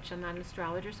Aquarius, which I'm not an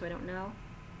astrologer, so I don't know.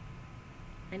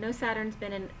 I know Saturn's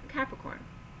been in Capricorn.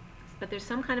 But there's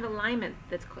some kind of alignment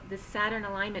this Saturn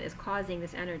alignment is causing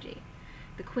this energy.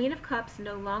 The Queen of Cups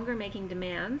no longer making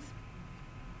demands.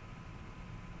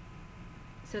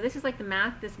 So this is like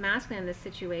this masculine in this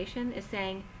situation is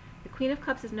saying, the Queen of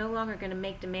Cups is no longer going to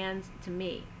make demands to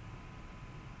me.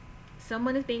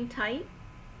 Someone is being tight,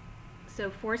 so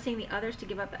forcing the others to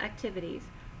give up activities,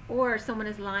 or someone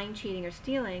is lying, cheating, or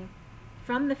stealing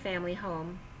from the family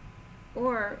home,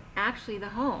 or actually the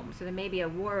home. So there may be a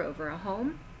war over a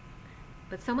home,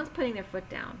 but someone's putting their foot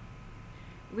down.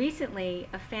 Recently,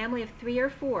 a family of 3 or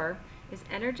 4 is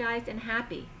energized and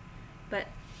happy, but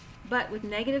with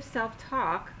negative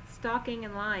self-talk, stalking,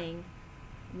 and lying.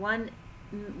 One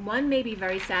may be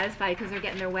very satisfied because they're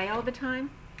getting their way all the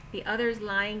time. The other is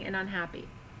lying and unhappy.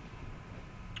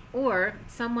 Or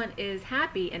someone is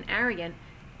happy and arrogant,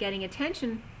 getting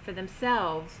attention for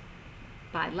themselves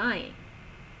by lying.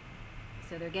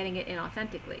 So they're getting it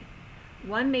inauthentically.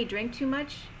 One may drink too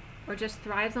much or just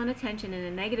thrives on attention in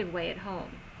a negative way at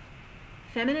home.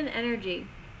 Feminine energy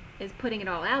is putting it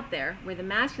all out there, where the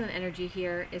masculine energy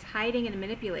here is hiding and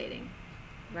manipulating,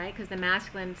 right? Because the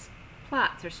masculine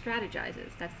plots or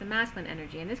strategizes. That's the masculine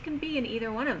energy. And this can be in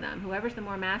either one of them, whoever's the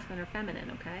more masculine or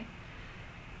feminine, okay?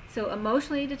 So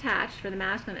emotionally detached for the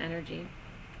masculine energy,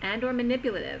 and or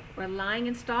manipulative, or lying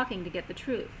and stalking to get the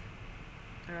truth.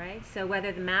 All right, so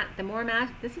whether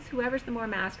this is whoever's the more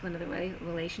masculine of the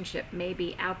relationship may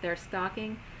be out there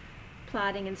stalking,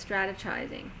 plotting, and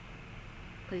strategizing,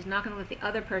 because he's not going to let the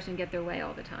other person get their way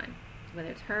all the time, whether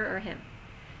it's her or him.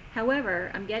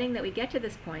 However, I'm getting that we get to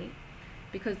this point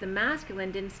because the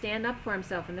masculine didn't stand up for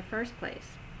himself in the first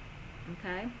place.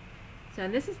 Okay, so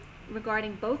and this is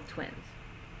regarding both twins.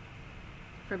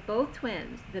 For both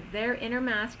twins, that their inner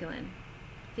masculine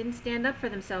didn't stand up for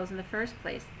themselves in the first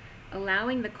place,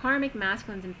 allowing the karmic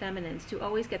masculines and feminines to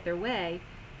always get their way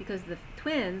because the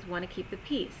twins want to keep the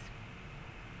peace.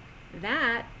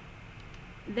 That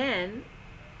then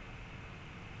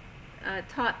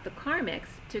taught the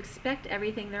karmics to expect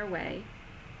everything their way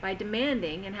by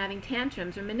demanding and having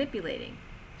tantrums or manipulating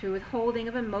through withholding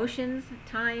of emotions,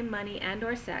 time, money, and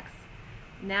or sex.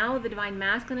 Now the divine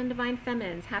masculine and divine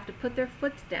feminines have to put their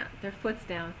foot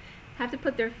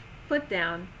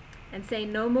down and say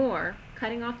no more,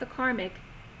 cutting off the karmic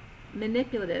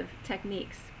manipulative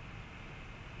techniques.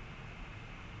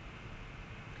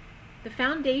 The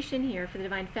foundation here for the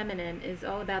divine feminine is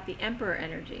all about the emperor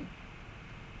energy.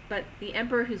 But the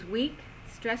emperor who's weak,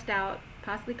 stressed out,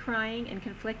 possibly crying and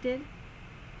conflicted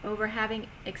over having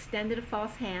extended a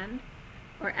false hand,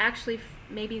 or actually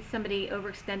maybe somebody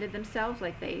overextended themselves,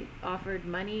 like they offered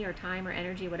money or time or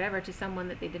energy, whatever, to someone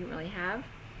that they didn't really have.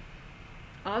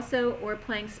 Also, or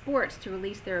playing sports to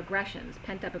release their aggressions,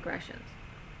 pent-up aggressions.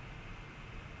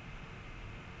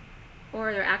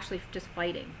 Or they're actually just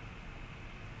fighting,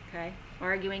 okay?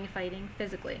 Arguing, fighting,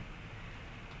 physically.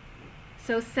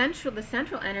 So the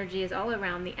central energy is all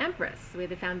around the Empress. So we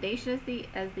have the foundation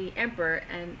as the Emperor,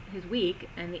 and who's weak,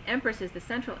 and the Empress is the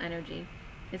central energy,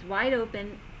 is wide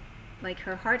open, like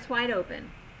her heart's wide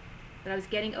open. But I was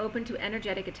getting open to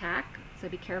energetic attack, so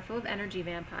be careful of energy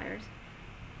vampires.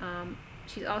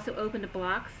 She's also open to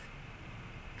blocks,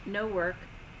 no work,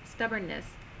 stubbornness,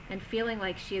 and feeling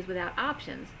like she is without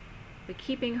options, but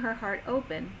keeping her heart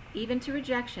open, even to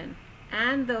rejection,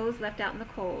 and those left out in the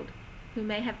cold, who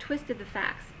may have twisted the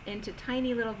facts into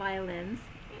tiny little violins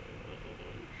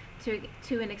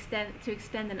to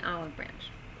extend an olive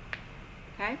branch.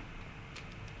 Okay?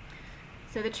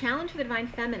 So the challenge for the divine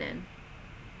feminine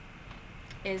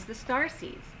is the star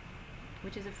seeds,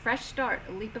 which is a fresh start,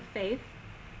 a leap of faith,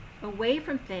 away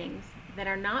from things that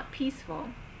are not peaceful,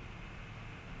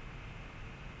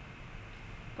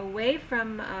 away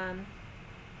from,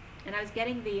 and I was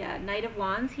getting the Knight of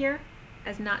Wands here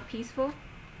as not peaceful.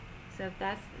 So if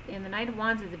that's, and the Knight of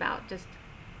Wands is about just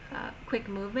quick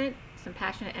movement, some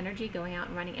passionate energy, going out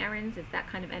and running errands, it's that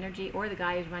kind of energy, or the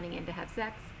guy is running in to have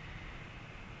sex.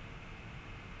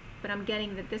 But I'm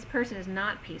getting that this person is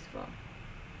not peaceful.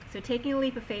 So taking a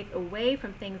leap of faith away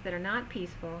from things that are not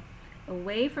peaceful,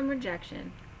 away from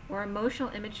rejection or emotional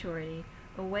immaturity,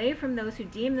 away from those who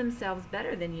deem themselves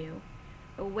better than you,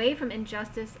 away from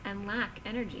injustice and lack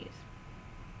energies.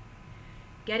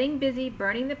 getting busy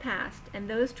burning the past, and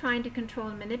those trying to control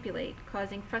and manipulate,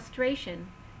 causing frustration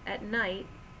at night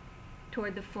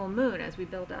toward the full moon as we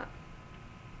build up.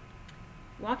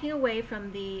 Walking away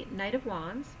from the Knight of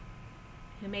Wands,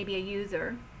 who may be a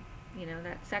user,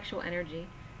 that sexual energy,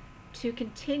 to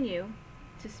continue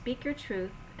to speak your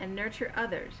truth and nurture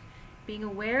others, being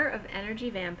aware of energy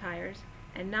vampires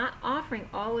and not offering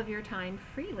all of your time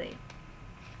freely.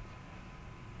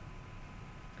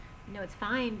 It's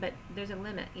fine, but there's a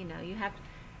limit. You have,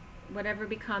 whatever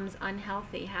becomes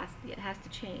unhealthy it has to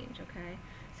change, okay?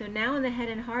 So now in the head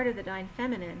and heart of the Divine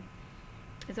Feminine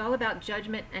is all about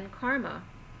judgment and karma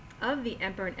of the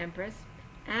Emperor and Empress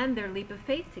and their leap of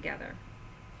faith together.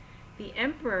 The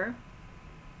Emperor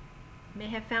may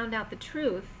have found out the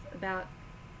truth about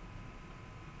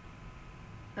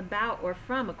or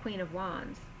from a Queen of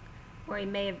Wands, or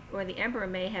the Emperor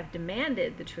may have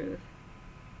demanded the truth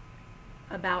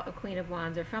about a Queen of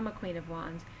Wands or from a Queen of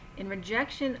Wands in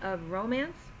rejection of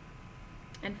romance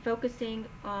and focusing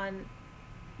on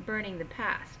burning the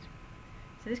past.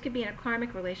 So this could be in a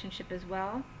karmic relationship as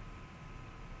well.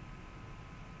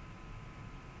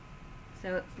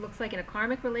 So it looks like in a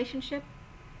karmic relationship,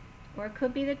 or it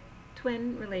could be the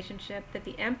twin relationship that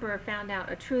the Emperor found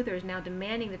out a truth or is now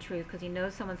demanding the truth because he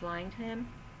knows someone's lying to him.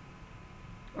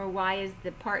 Or why is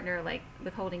the partner like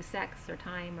withholding sex or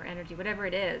time or energy, whatever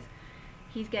it is.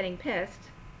 He's getting pissed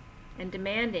and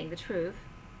demanding the truth.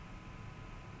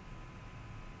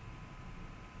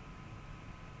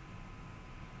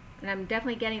 And I'm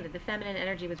definitely getting that the feminine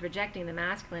energy was rejecting the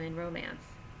masculine in romance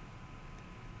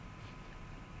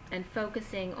and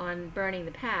focusing on burning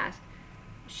the past.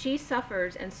 She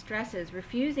suffers and stresses,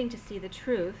 refusing to see the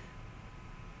truth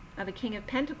of a King of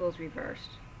Pentacles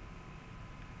reversed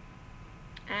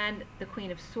and the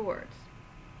Queen of Swords.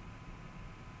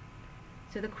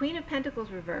 So the Queen of Pentacles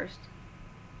reversed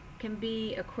can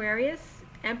be Aquarius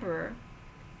Emperor,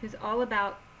 who's all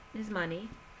about his money,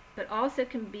 but also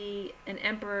can be an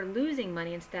Emperor losing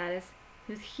money and status,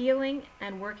 who's healing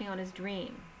and working on his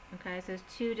dream. Okay, so there's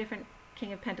two different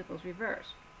King of Pentacles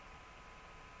reversed.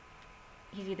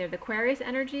 He's either the Aquarius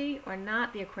energy or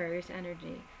not the Aquarius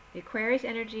energy. The Aquarius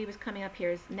energy was coming up here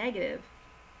as negative,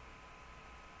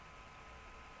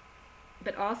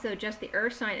 but also just the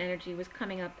earth sign energy was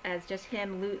coming up as just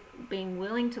him being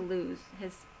willing to lose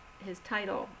his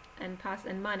title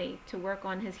and money to work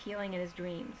on his healing and his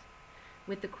dreams,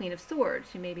 with the Queen of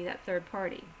Swords, who may be that third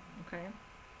party. Okay,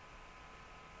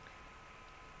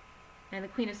 and the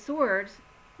Queen of Swords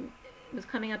was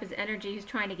coming up as energy who's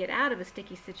trying to get out of a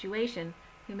sticky situation,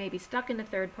 who may be stuck in a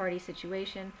third party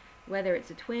situation, whether it's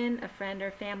a twin, a friend, or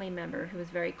a family member who is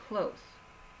very close.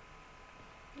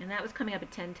 And that was coming up at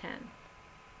 1010.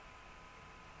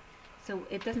 So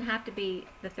it doesn't have to be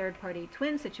the third party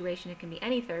twin situation. It can be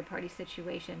any third party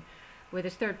situation where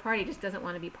this third party just doesn't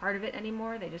want to be part of it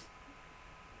anymore. They just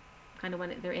kind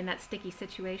of they're in that sticky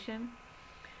situation.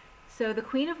 So the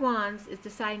Queen of Wands is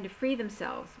deciding to free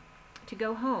themselves, to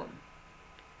go home,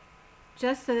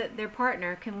 just so that their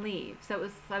partner can leave. So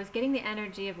I was getting the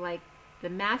energy of like the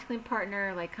masculine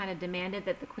partner like kind of demanded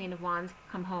that the Queen of Wands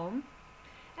come home,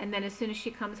 and then as soon as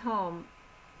she comes home,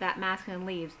 that masculine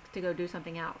leaves to go do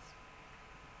something else.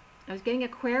 I was getting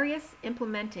Aquarius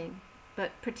implementing,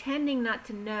 but pretending not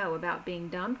to know about being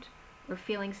dumped or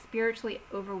feeling spiritually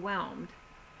overwhelmed.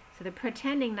 So they're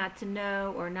pretending not to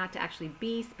know or not to actually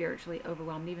be spiritually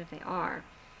overwhelmed, even if they are,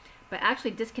 but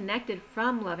actually disconnected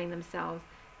from loving themselves,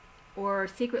 or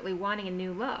secretly wanting a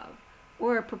new love,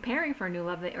 or preparing for a new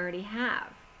love they already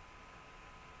have.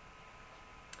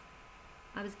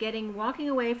 I was getting walking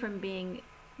away from being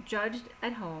judged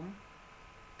at home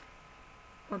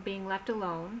or being left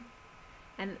alone,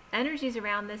 and energies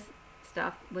around this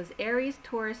stuff was Aries,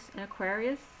 Taurus, and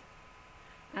Aquarius.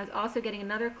 I was also getting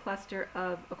another cluster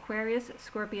of Aquarius,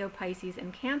 Scorpio, Pisces,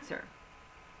 and Cancer.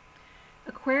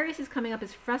 Aquarius is coming up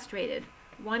as frustrated,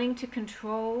 wanting to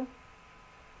control.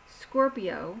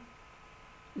 Scorpio,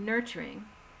 nurturing,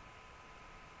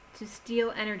 to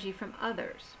steal energy from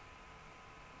others.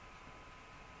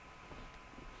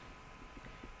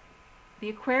 The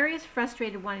Aquarius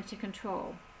frustrated, wanting to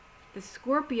control. The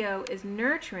Scorpio is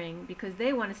nurturing because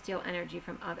they want to steal energy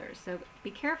from others. So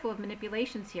be careful of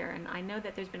manipulations here. And I know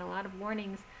that there's been a lot of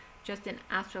warnings just in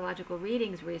astrological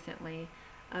readings recently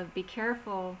of be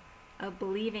careful of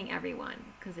believing everyone,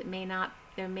 because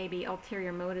there may be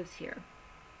ulterior motives here.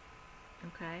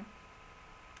 Okay,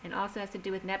 and also has to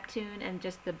do with Neptune and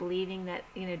just the believing that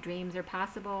dreams are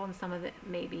possible, and some of it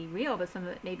may be real, but some of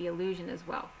it may be illusion as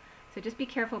well. So just be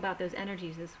careful about those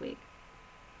energies this week.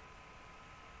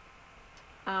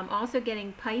 Also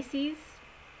getting Pisces,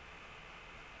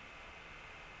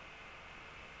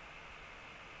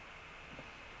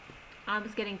 I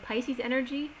was getting Pisces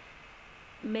energy,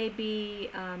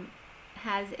 maybe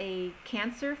has a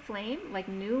Cancer flame, like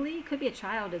newly, could be a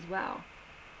child as well.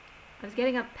 I was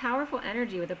getting a powerful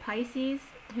energy with a Pisces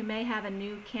who may have a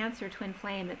new Cancer twin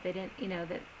flame that they didn't,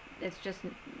 that it's just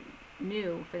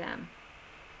new for them.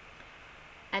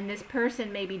 And this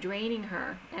person may be draining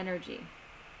her energy.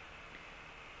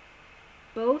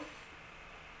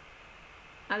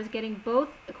 I was getting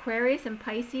both Aquarius and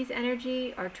Pisces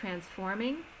energy are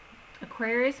transforming.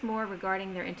 Aquarius more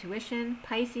regarding their intuition,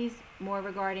 Pisces more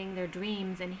regarding their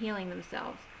dreams and healing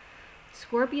themselves.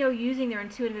 Scorpio using their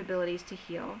intuitive abilities to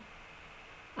heal.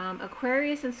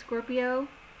 Aquarius and Scorpio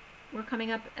were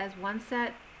coming up as one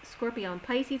set. Scorpio and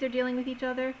Pisces are dealing with each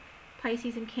other.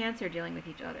 Pisces and Cancer are dealing with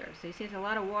each other. So you see there's a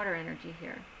lot of water energy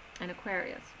here, and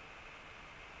Aquarius.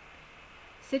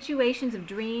 Situations of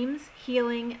dreams,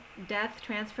 healing, death,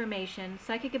 transformation,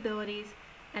 psychic abilities,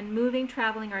 and moving,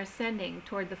 traveling, or ascending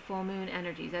toward the full moon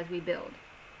energies as we build.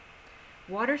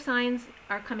 Water signs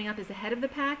are coming up as the head of the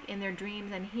pack in their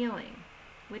dreams and healing,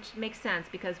 which makes sense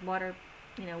because water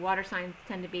signs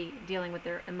tend to be dealing with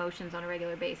their emotions on a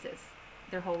regular basis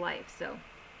their whole life. So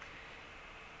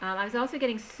I was also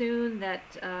getting soon that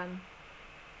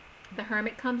the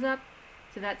Hermit comes up.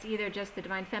 So that's either just the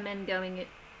Divine Feminine going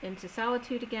into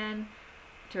solitude again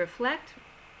to reflect,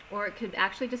 or it could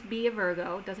actually just be a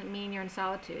Virgo. It doesn't mean you're in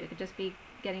solitude. It could just be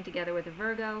getting together with a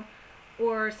Virgo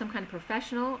or some kind of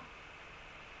professional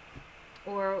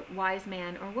or wise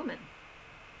man or woman.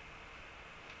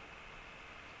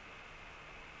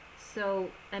 So,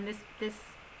 and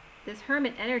this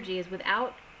Hermit energy is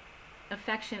without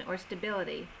affection or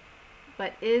stability,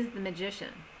 but is the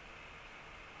Magician.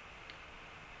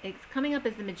 It's coming up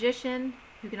as the Magician,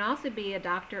 who can also be a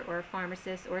doctor or a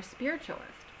pharmacist or a spiritualist.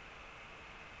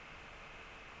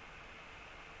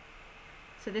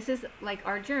 So this is like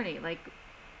our journey, like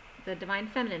the Divine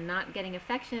Feminine, not getting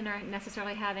affection or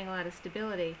necessarily having a lot of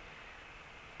stability,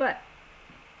 but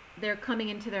they're coming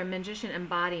into their Magician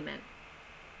embodiment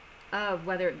of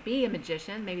whether it be a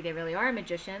magician, maybe they really are a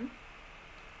magician,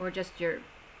 or just your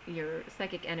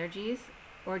psychic energies,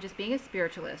 or just being a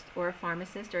spiritualist or a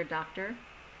pharmacist or a doctor,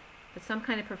 but some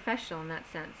kind of professional in that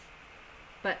sense.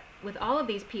 But with all of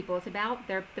these people, it's about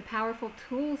the powerful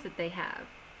tools that they have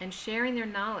and sharing their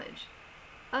knowledge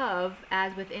of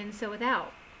as within, so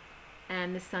without,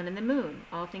 and the sun and the moon,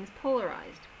 all things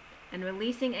polarized, and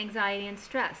releasing anxiety and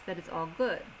stress, that it's all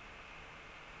good.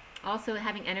 Also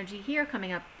having energy here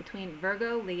coming up between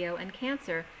Virgo, Leo, and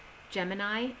Cancer,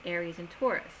 Gemini, Aries, and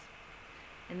Taurus.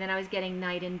 And then I was getting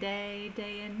night and day,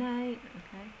 day and night,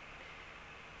 okay?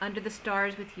 Under the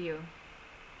stars with you.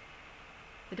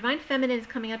 The Divine Feminine is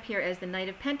coming up here as the Knight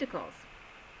of Pentacles.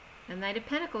 And the Knight of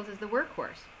Pentacles is the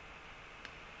workhorse.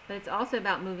 But it's also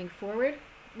about moving forward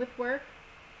with work.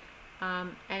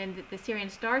 And in the Syrian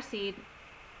starseed,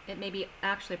 it may be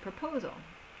actually a proposal.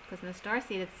 Because in the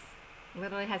starseed, it's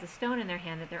literally has a stone in their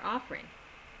hand that they're offering.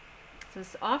 So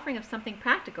it's offering of something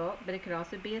practical, but it could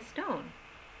also be a stone.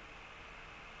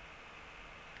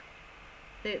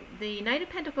 The Knight of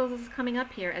Pentacles is coming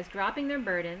up here as dropping their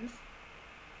burdens,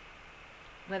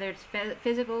 whether it's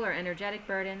physical or energetic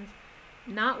burdens,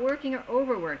 not working or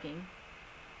overworking,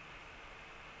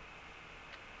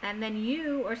 and then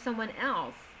you or someone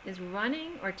else is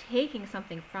running or taking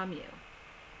something from you,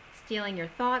 stealing your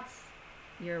thoughts,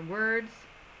 your words,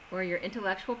 or your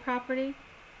intellectual property,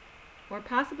 or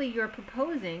possibly you're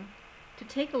proposing to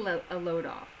take a load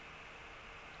off.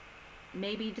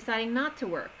 Maybe deciding not to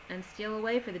work and steal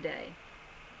away for the day.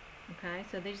 Okay,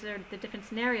 so these are the different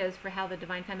scenarios for how the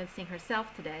Divine Feminine is seeing herself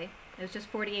today. It was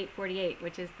just 48-48,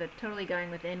 which is the totally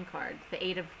going within card. It's the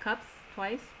 8 of Cups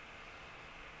twice.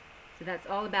 So that's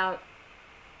all about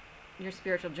your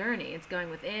spiritual journey. It's going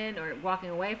within or walking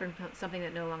away from something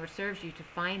that no longer serves you to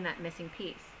find that missing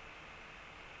piece.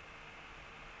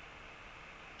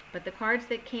 But the cards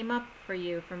that came up for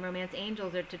you from Romance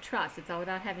Angels are to trust. It's all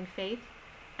about having faith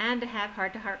and to have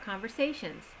heart-to-heart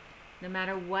conversations. No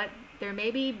matter what there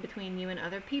may be between you and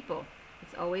other people,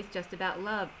 it's always just about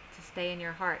love to stay in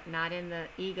your heart, not in the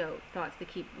ego thoughts that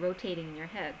keep rotating in your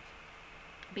head.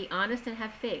 Be honest and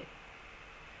have faith.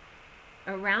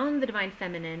 Around the Divine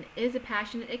Feminine is a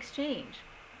passionate exchange.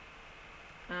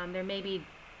 There may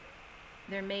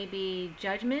be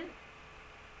judgment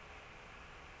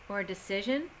or a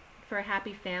decision for a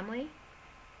happy family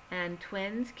and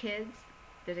twins, kids.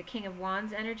 There's a King of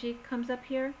Wands energy comes up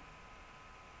here.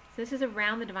 So this is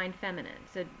around the Divine Feminine.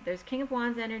 So there's King of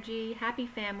Wands energy, happy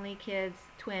family, kids,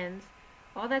 twins.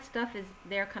 All that stuff is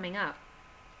there coming up.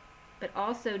 But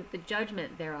also the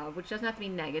judgment thereof, which doesn't have to be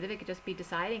negative. It could just be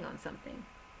deciding on something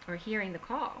or hearing the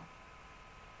call.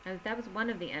 That was one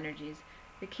of the energies.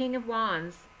 The King of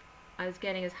Wands I was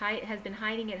getting has been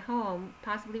hiding at home,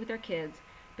 possibly with their kids,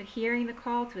 but hearing the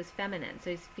call to his feminine, so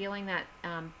he's feeling that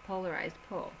polarized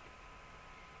pull.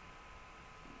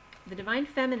 The Divine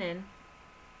Feminine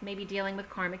may be dealing with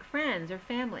karmic friends or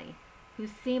family who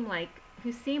seem like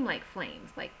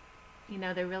flames, like, you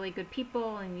know, they're really good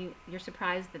people, and you're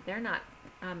surprised that they're not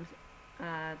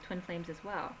twin flames as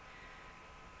well.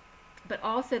 But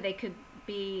also they could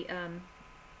be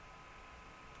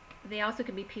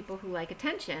people who like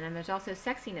attention, and there's also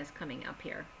sexiness coming up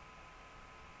here.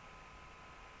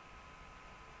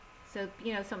 So,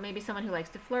 you know, maybe someone who likes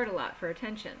to flirt a lot for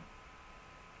attention,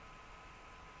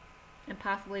 and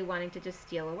possibly wanting to just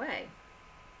steal away.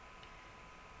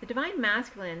 The Divine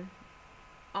Masculine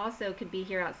also could be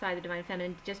here outside the Divine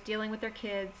Feminine, just dealing with their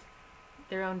kids,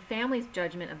 their own family's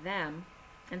judgment of them,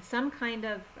 and some kind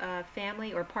of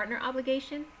family or partner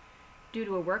obligation due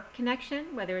to a work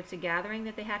connection, whether it's a gathering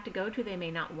that they have to go to, they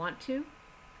may not want to.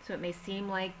 So it may seem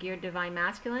like your Divine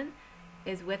Masculine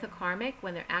is with a karmic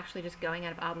when they're actually just going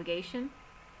out of obligation.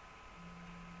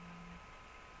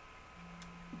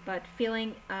 But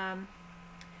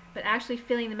actually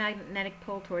feeling the magnetic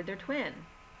pull toward their twin.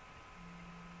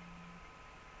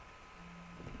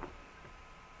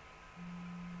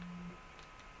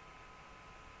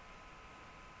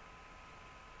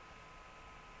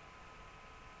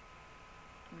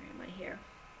 Where am I here?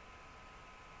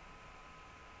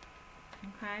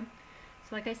 Okay.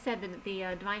 So like I said,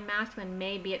 the Divine Masculine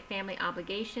may be at family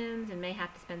obligations and may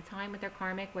have to spend time with their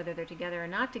karmic, whether they're together or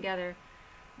not together,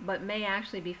 but may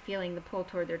actually be feeling the pull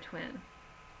toward their twin.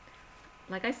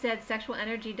 Like I said, sexual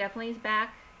energy definitely is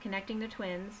back, connecting the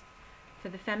twins. For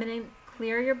the feminine,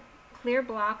 clear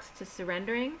blocks to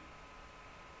surrendering,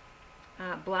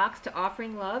 blocks to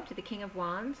offering love to the King of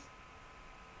Wands,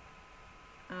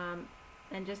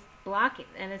 and just block it.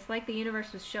 And it's like the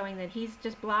universe was showing that he's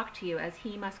just blocked to you as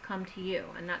he must come to you,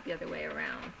 and not the other way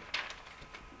around.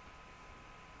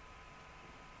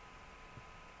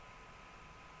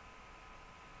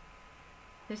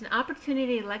 There's an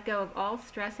opportunity to let go of all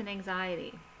stress and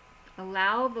anxiety.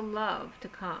 Allow the love to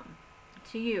come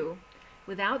to you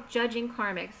without judging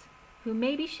karmics who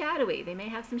may be shadowy. They may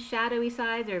have some shadowy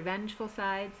sides or vengeful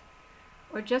sides,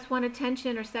 or just want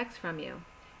attention or sex from you.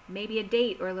 Maybe a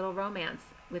date or a little romance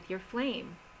with your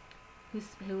flame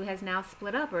who has now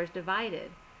split up or is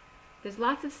divided. There's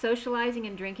lots of socializing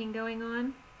and drinking going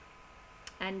on.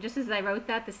 And just as I wrote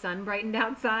that, the sun brightened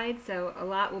outside, so a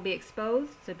lot will be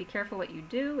exposed. So be careful what you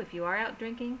do if you are out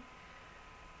drinking.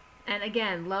 And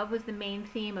again, love was the main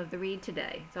theme of the read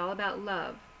today. It's all about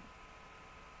love.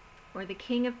 Or the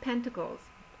King of Pentacles,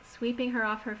 sweeping her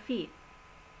off her feet.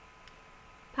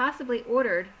 Possibly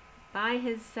ordered by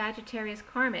his Sagittarius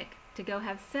karmic to go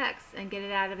have sex and get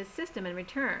it out of his system in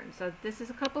return. So this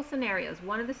is a couple scenarios.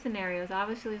 One of the scenarios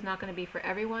obviously is not going to be for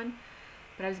everyone,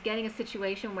 but I was getting a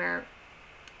situation where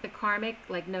the karmic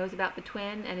knows about the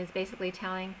twin and is basically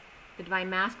telling the Divine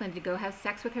Masculine to go have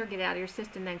sex with her, get out of your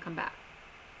system, then come back.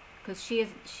 Because she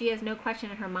has no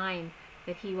question in her mind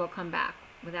that he will come back,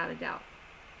 without a doubt.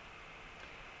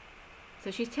 So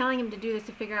she's telling him to do this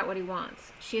to figure out what he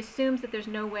wants. She assumes that there's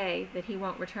no way that he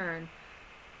won't return.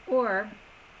 Or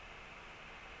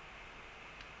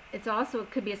it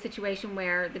could be a situation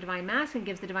where the Divine Masculine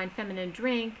gives the Divine Feminine a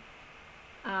drink.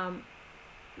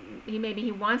 Maybe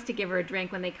he wants to give her a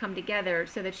drink when they come together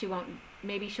so that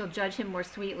maybe she'll judge him more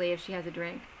sweetly if she has a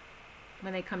drink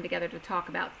when they come together to talk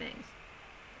about things.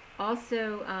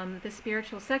 Also, the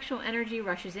spiritual sexual energy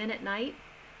rushes in at night,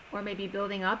 or maybe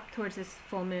building up towards this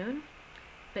full moon,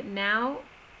 but now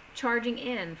charging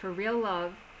in for real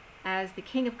love as the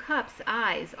King of Cups'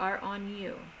 eyes are on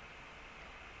you.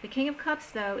 The King of Cups,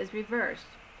 though, is reversed,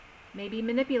 maybe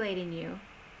manipulating you.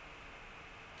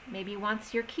 Maybe he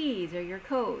wants your keys or your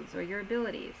codes or your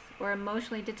abilities, or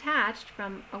emotionally detached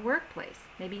from a workplace.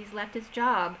 Maybe he's left his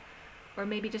job, or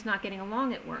maybe just not getting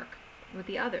along at work with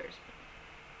the others.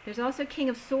 There's also King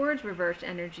of Swords reversed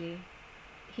energy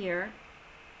here,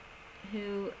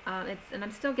 who, and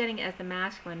I'm still getting it as the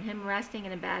masculine, him resting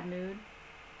in a bad mood.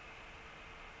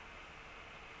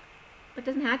 But it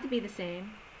doesn't have to be the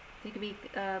same. There could be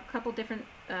a couple different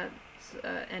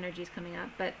energies coming up,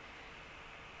 but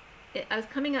I was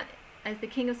coming up as the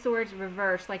King of Swords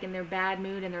reversed, like in their bad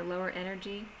mood and their lower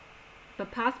energy,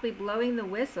 but possibly blowing the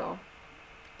whistle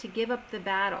to give up the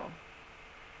battle.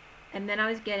 And then I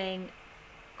was getting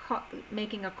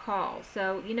making a call.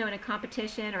 So, you know, in a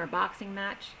competition or a boxing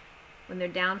match, when they're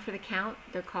down for the count,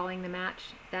 they're calling the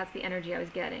match. That's the energy I was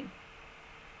getting.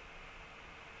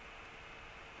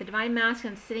 The Divine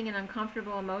Masculine sitting in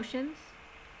uncomfortable emotions,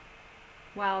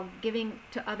 while giving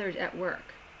to others at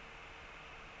work.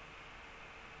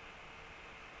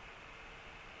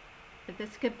 But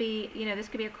this could be, this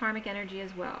could be a karmic energy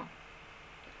as well.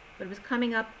 But it was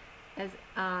coming up as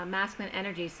masculine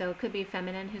energy, so it could be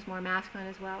feminine who's more masculine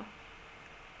as well.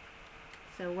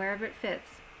 So wherever it fits.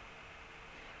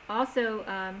 Also,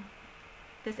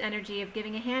 this energy of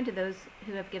giving a hand to those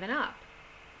who have given up.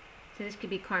 So this could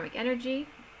be karmic energy,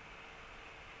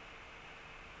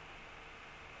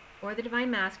 or the divine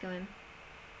masculine.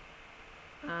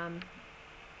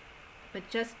 But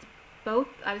just both,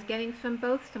 I was getting from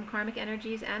both some karmic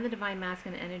energies and the divine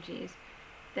masculine energies,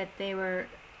 that they were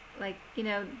like,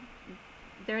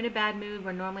 they're in a bad mood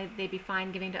where normally they'd be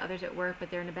fine giving to others at work,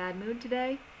 but they're in a bad mood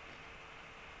today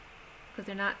because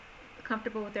they're not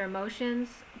comfortable with their emotions.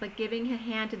 But giving a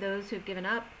hand to those who have given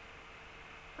up,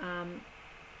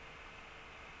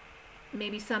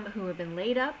 maybe some who have been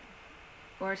laid up,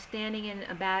 or staying in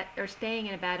a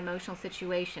bad emotional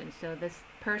situation. So this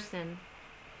person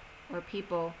or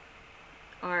people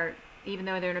are, even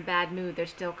though they're in a bad mood, they're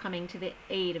still coming to the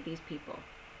aid of these people.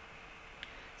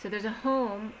 So there's a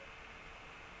home,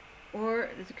 or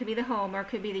this could be the home, or it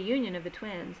could be the union of the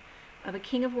twins, of a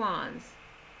King of Wands,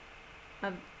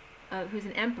 who's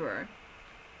an emperor,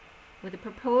 with a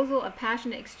proposal of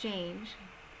passionate exchange.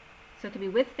 So it could be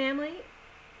with family,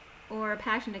 or a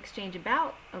passionate exchange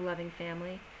about a loving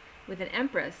family, with an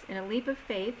empress in a leap of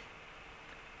faith.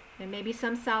 There may be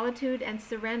some solitude and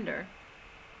surrender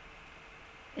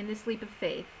in this leap of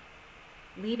faith,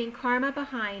 leaving karma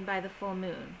behind by the full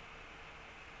moon.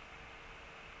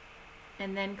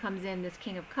 And then comes in this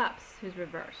King of Cups, who's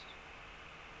reversed.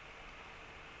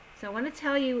 So I want to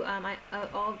tell you,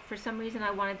 for some reason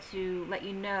I wanted to let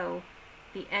you know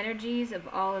the energies of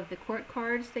all of the court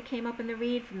cards that came up in the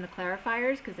read from the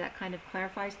clarifiers, because that kind of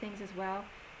clarifies things as well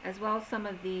as some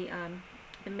of the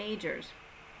majors.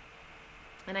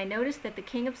 And I noticed that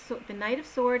the Knight of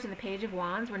Swords and the Page of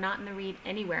Wands were not in the read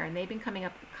anywhere, and they've been coming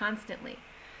up constantly.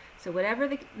 So whatever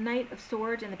the Knight of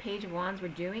Swords and the Page of Wands were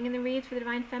doing in the reads for the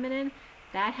Divine Feminine,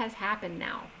 that has happened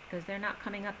now, because they're not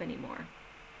coming up anymore.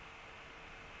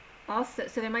 Also,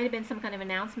 so there might have been some kind of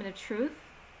announcement of truth,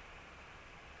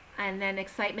 and then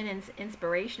excitement and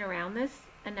inspiration around this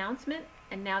announcement,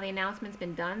 and now the announcement's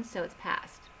been done, so it's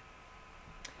passed.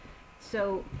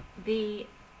 So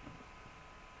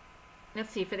let's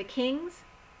see, for the kings,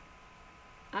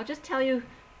 I'll just tell you,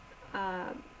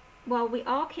 all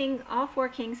four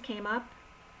kings came up.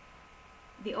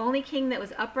 The only king that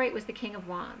was upright was the King of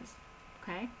Wands,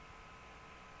 okay?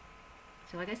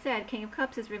 So like I said, King of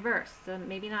Cups is reversed, so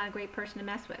maybe not a great person to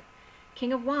mess with.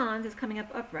 King of Wands is coming up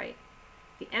upright.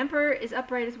 The Emperor is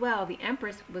upright as well. The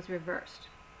Empress was reversed.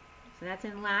 So that's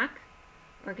in lack,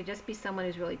 or it could just be someone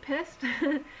who's really pissed,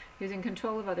 who's in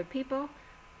control of other people,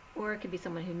 or it could be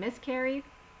someone who miscarried.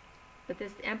 But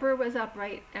this Emperor was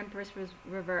upright, Empress was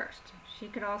reversed. She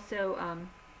could also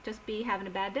just be having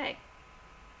a bad day.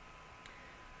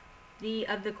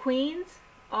 Of the queens,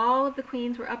 all of the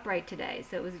queens were upright today,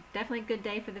 so it was definitely a good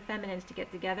day for the feminines to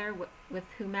get together with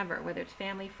whomever, whether it's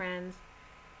family, friends.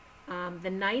 The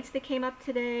knights that came up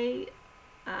today,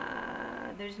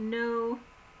 the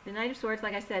Knight of Swords,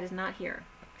 like I said, is not here.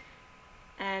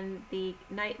 And the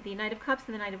Knight of Cups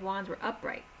and the Knight of Wands were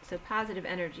upright, so positive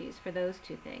energies for those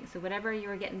two things. So whatever you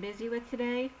were getting busy with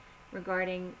today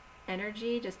regarding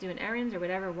energy, just doing errands or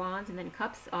whatever, Wands and then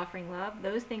Cups, offering love,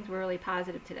 those things were really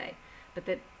positive today. But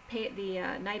the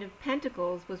Knight of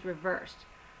Pentacles was reversed.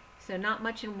 So not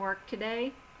much in work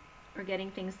today, or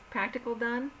getting things practical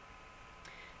done.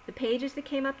 The pages that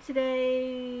came up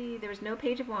today, there was no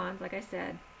Page of Wands, like I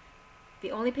said.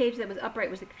 The only page that was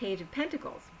upright was the Page of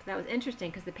Pentacles. So that was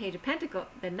interesting, because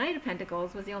the Knight of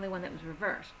Pentacles was the only one that was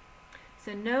reversed.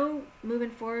 So no moving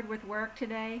forward with work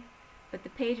today, but the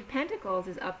Page of Pentacles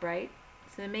is upright.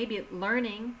 So there may be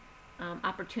learning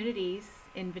opportunities,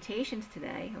 invitations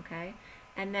today, okay?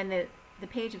 And then the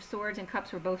Page of Swords and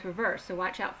Cups were both reversed. So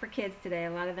watch out for kids today.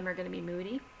 A lot of them are going to be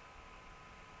moody.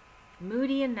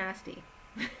 Moody and nasty.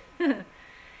 And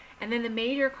then the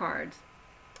major cards.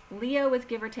 Leo was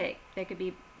give or take. They could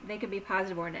be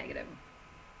positive or negative.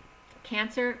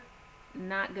 Cancer,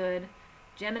 not good.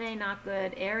 Gemini, not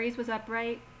good. Aries was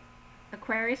upright.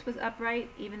 Aquarius was upright,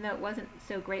 even though it wasn't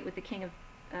so great with the King of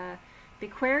the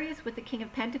Aquarius with the King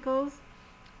of Pentacles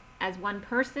as one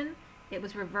person. It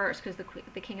was reversed because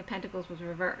the King of Pentacles was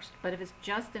reversed. But if it's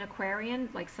just an Aquarian,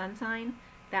 like sun sign,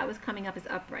 that was coming up as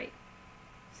upright.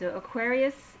 So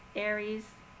Aquarius, Aries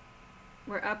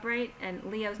were upright, and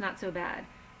Leo's not so bad.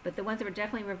 But the ones that were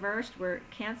definitely reversed were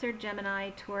Cancer,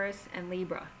 Gemini, Taurus, and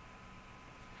Libra.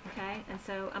 Okay, and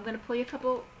so I'm going to pull you a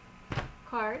couple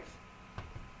cards.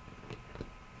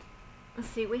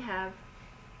 let's see, we have,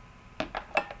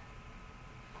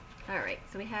 alright,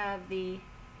 so we have the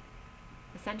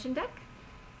Ascension deck,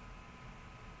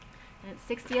 and it's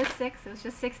 6006, it was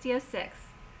just 6006.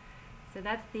 So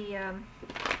that's the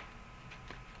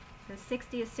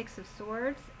 60 is Six of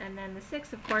Swords, and then the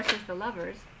 6, of course, is the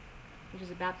Lovers, which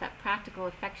is about that practical,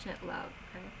 affectionate love.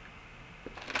 Okay?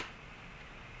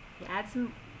 You add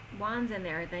some wands in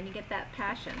there, then you get that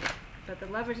passion. But the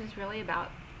Lovers is really about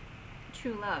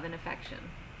true love and affection.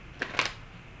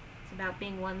 It's about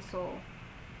being one soul.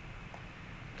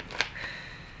 Okay.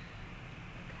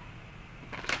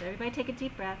 So everybody take a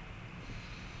deep breath.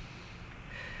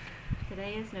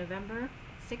 Today is November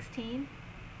 16.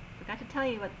 Forgot to tell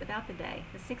you about the day.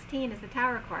 The 16 is the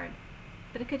Tower card,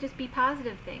 but it could just be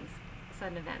positive things,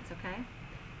 sudden events, okay?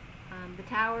 The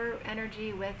Tower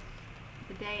energy with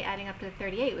the day adding up to the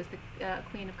 38 was the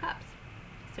Queen of Cups.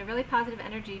 So really positive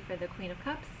energy for the Queen of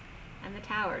Cups and the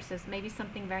Tower. So it's maybe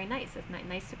something very nice. It's a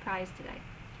nice surprise today.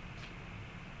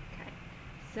 Okay,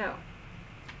 so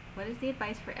what is the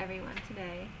advice for everyone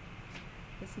today?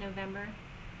 This November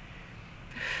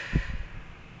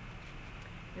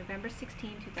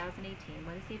 16, 2018.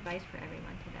 What is the advice for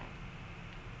everyone today?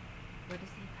 What is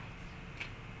the advice?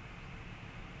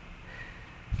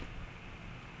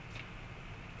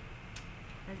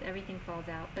 As everything falls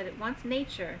out. But it wants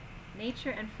nature. Nature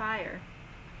and fire.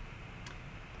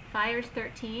 Fire is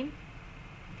 13.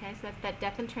 Okay, so that's that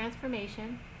death and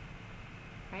transformation.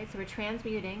 Right, so we're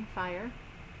transmuting fire.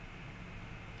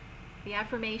 The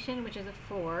affirmation, which is a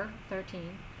 4,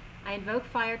 13. I invoke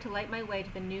fire to light my way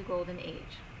to the new golden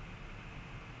age.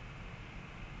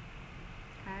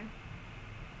 Okay?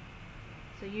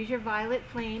 So use your violet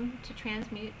flame to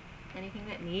transmute anything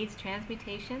that needs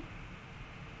transmutation.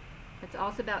 It's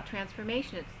also about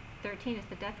transformation. It's 13 is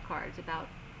the death card. It's about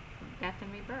death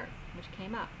and rebirth, which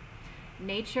came up.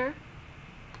 Nature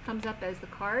comes up as the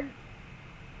card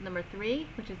number 3,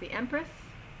 which is the Empress,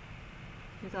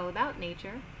 who's all about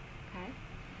nature. Okay?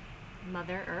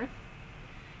 Mother Earth.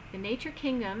 The nature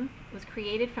kingdom was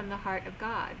created from the heart of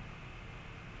God.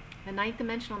 The 9th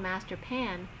dimensional master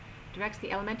Pan directs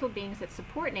the elemental beings that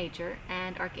support nature,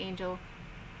 and Archangel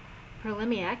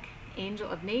Perlimiak, angel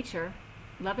of nature,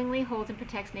 lovingly holds and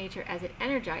protects nature as it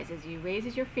energizes you,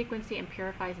 raises your frequency, and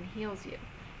purifies and heals you.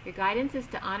 Your guidance is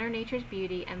to honor nature's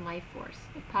beauty and life force.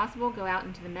 If possible, go out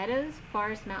into the meadows,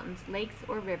 forests, mountains, lakes,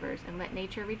 or rivers, and let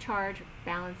nature recharge,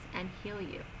 balance, and heal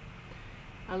you.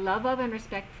 A love of and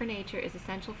respect for nature is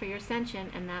essential for your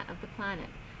ascension and that of the planet.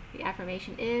 The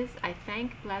affirmation is, I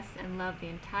thank, bless, and love the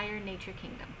entire nature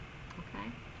kingdom.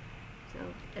 Okay? So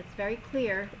it's very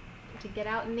clear to get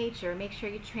out in nature. Make sure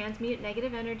you transmute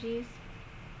negative energies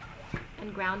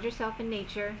and ground yourself in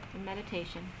nature and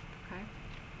meditation. Okay?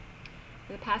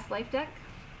 For the past life deck,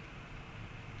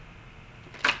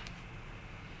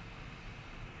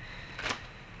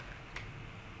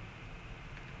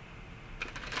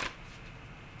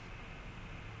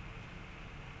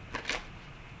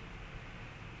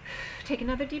 take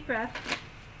another deep breath.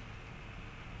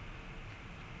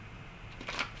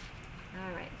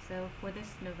 Alright, so for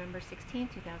this November 16,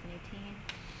 2018,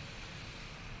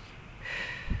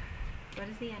 what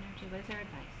is the energy? What is our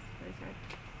advice? What is our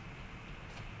advice?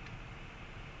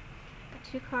 Got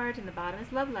 2 cards, and the bottom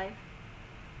is love life.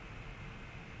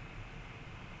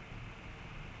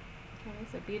 Okay,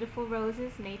 so beautiful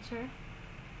roses, nature,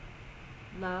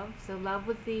 love. So love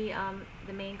was the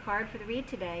main card for the read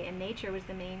today, and nature was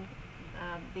the main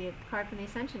the card from the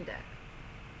Ascension deck.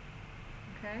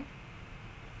 Okay,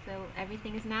 so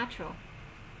everything is natural.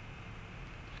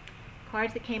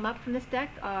 Cards that came up from this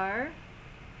deck are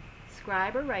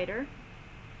Scribe or Writer,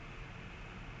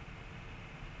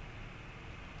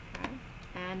 okay,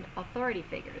 and Authority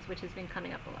Figures, which has been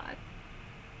coming up a lot.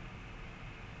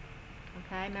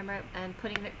 Okay, remember, and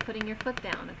putting your foot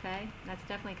down. Okay, that's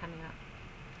definitely coming up.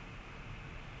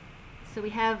 So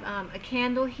we have a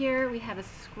candle here. We have a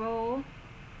scroll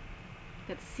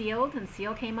that's sealed, and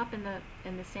seal came up in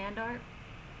the sand art,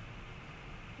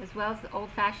 as well as the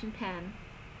old-fashioned pen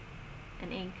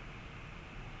and ink.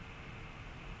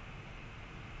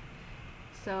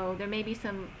 So there may be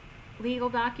some legal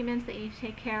documents that you need to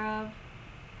take care of,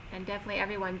 and definitely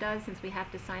everyone does, since we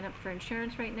have to sign up for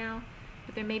insurance right now.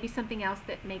 But there may be something else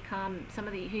that may come. Some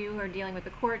of you who are dealing with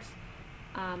the courts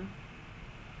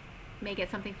may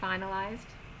get something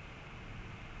finalized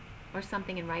or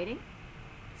something in writing,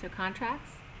 so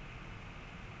contracts.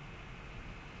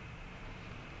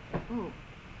 Ooh,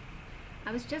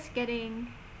 I was just getting,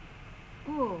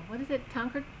 ooh, what is it,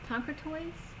 Tonker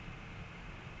toys?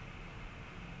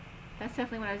 That's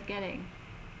definitely what I was getting.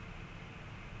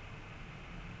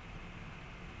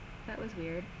 was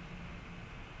weird.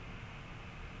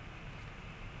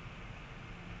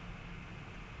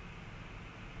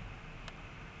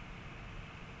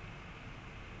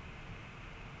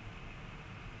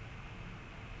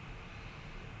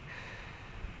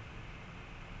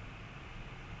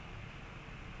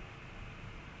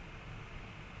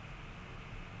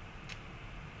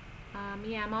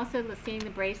 Yeah, I'm also seeing the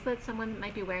bracelet. Someone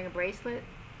might be wearing a bracelet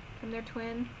from their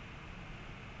twin.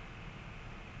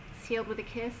 Sealed with a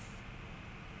kiss.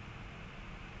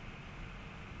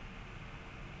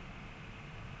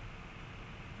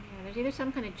 Yeah, there's either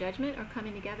some kind of judgment or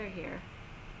coming together here.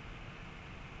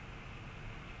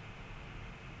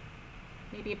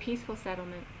 Maybe a peaceful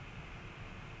settlement.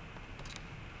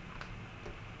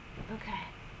 Okay.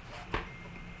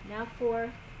 Now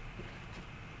for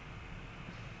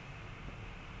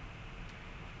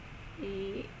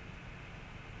the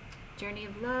journey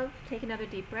of love. Take another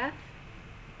deep breath.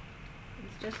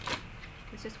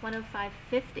 It's just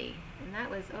 105.50, and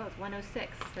that was, oh, it's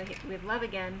 106. So we have love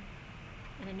again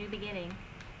and a new beginning.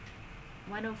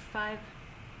 105.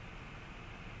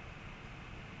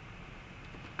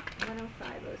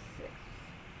 105.06.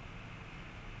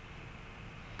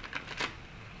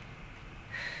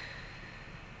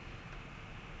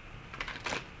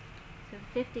 So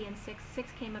 50 and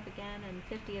 6 came up again, and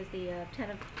 50 is the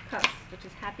 10 of Cups, which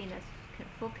is happiness,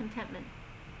 full contentment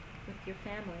with your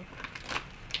family.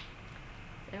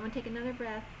 So everyone take another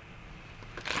breath.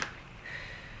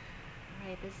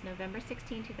 Alright, this is November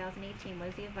 16, 2018. What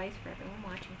is the advice for everyone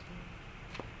watching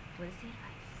today? What is the advice?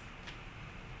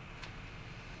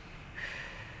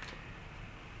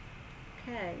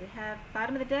 Okay, we have,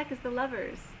 bottom of the deck is the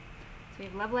Lovers. So we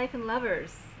have love, life, and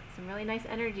lovers. Some really nice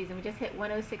energies, and we just hit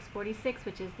 106.46,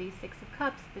 which is the 6 of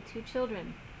Cups, the 2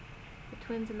 children, the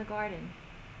twins in the garden.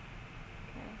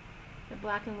 Okay, the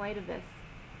black and white of this.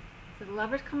 So the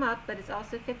Lovers come up, but it's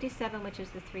also 57, which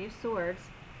is the 3 of Swords.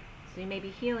 So you may be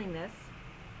healing this.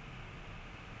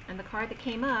 And the card that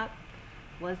came up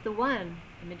was the 1,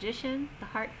 the Magician, the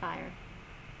Heart Fire.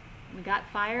 We got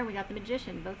Fire and we got the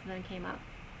Magician. Both of them came up.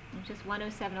 It's just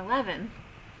 107.11.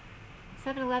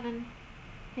 7:11.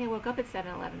 I think I woke up at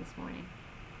 7:11 this morning.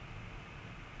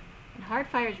 And Heart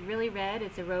Fire is really red.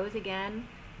 It's a rose again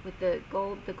with the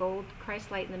gold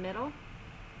Christ light in the middle.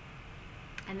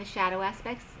 And the shadow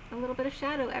aspects, a little bit of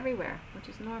shadow everywhere, which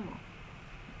is normal.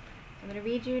 I'm going to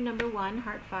read you number 1,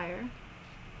 Heart Fire.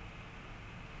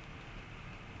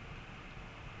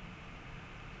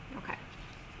 Okay.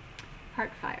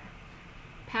 Heart Fire.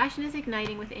 Passion is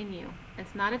igniting within you.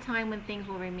 It's not a time when things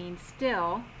will remain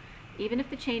still, even if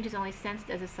the change is only sensed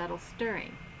as a subtle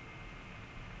stirring.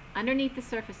 Underneath the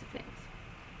surface of things,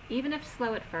 even if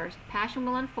slow at first, passion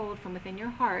will unfold from within your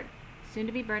heart, soon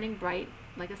to be burning bright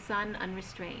like a sun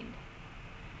unrestrained.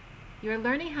 You are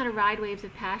learning how to ride waves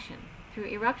of passion, through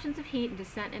eruptions of heat and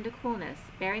descent into coolness,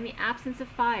 bearing the absence of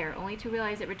fire only to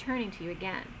realize it returning to you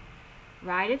again.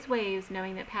 Ride its waves,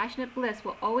 knowing that passionate bliss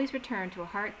will always return to a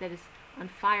heart that is on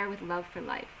fire with love for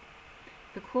life.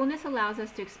 The coolness allows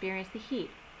us to experience the heat.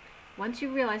 Once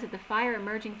you realize that the fire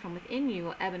emerging from within you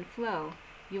will ebb and flow,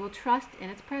 you will trust in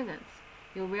its presence.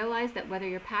 You'll realize that whether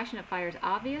your passionate fire is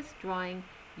obvious, drawing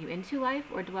you into life,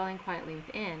 or dwelling quietly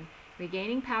within,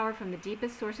 regaining power from the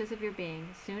deepest sources of your being,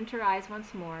 soon to rise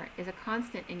once more, is a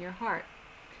constant in your heart.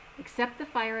 Accept the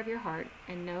fire of your heart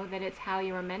and know that it's how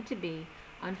you are meant to be,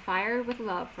 on fire with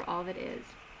love for all that is.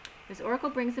 This oracle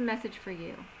brings a message for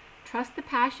you. Trust the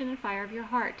passion and fire of your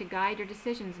heart to guide your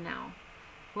decisions now.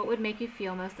 What would make you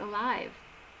feel most alive?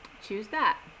 Choose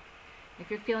that. If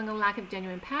you're feeling a lack of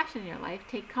genuine passion in your life,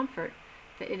 take comfort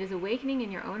that it is awakening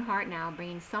in your own heart now,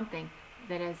 bringing something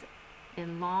that has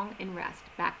been long in rest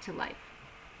back to life.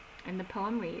 And the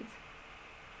poem reads,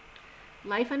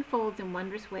 life unfolds in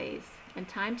wondrous ways, and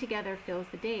time together fills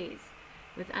the days,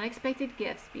 with unexpected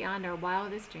gifts beyond our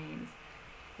wildest dreams.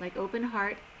 Like open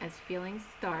heart as feelings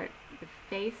start,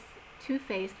 to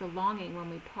face the longing when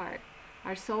we part.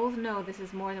 Our souls know this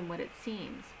is more than what it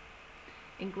seems.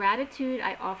 In gratitude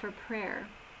I offer prayer,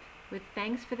 with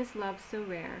thanks for this love so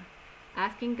rare,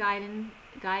 asking guidance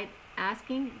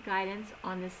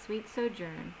on this sweet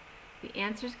sojourn. The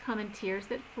answers come in tears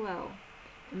that flow,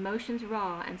 emotions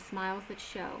raw and smiles that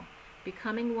show.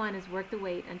 Becoming one is worth the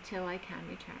wait until I can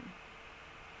return.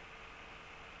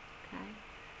 Okay,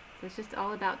 so it's just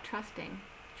all about trusting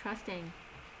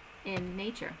in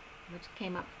nature, which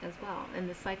came up as well, in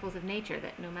the cycles of nature,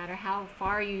 that no matter how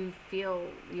far you feel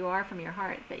you are from your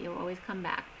heart, that you'll always come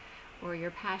back, or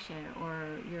your passion,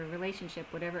 or your relationship,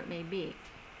 whatever it may be.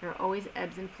 There are always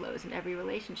ebbs and flows in every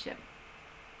relationship.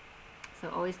 So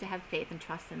always to have faith and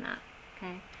trust in that,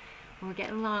 okay? We're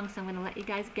getting long, so I'm going to let you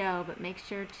guys go, but make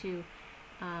sure to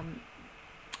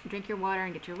drink your water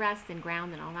and get your rest and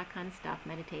ground and all that kind of stuff.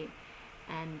 Meditate.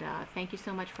 And thank you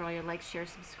so much for all your likes, shares,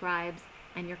 subscribes,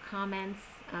 and your comments.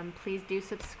 Please do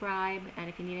subscribe, and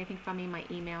if you need anything from me, my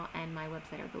email and my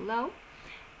website are below.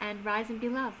 And rise and be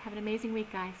loved. Have an amazing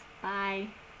week, guys. Bye.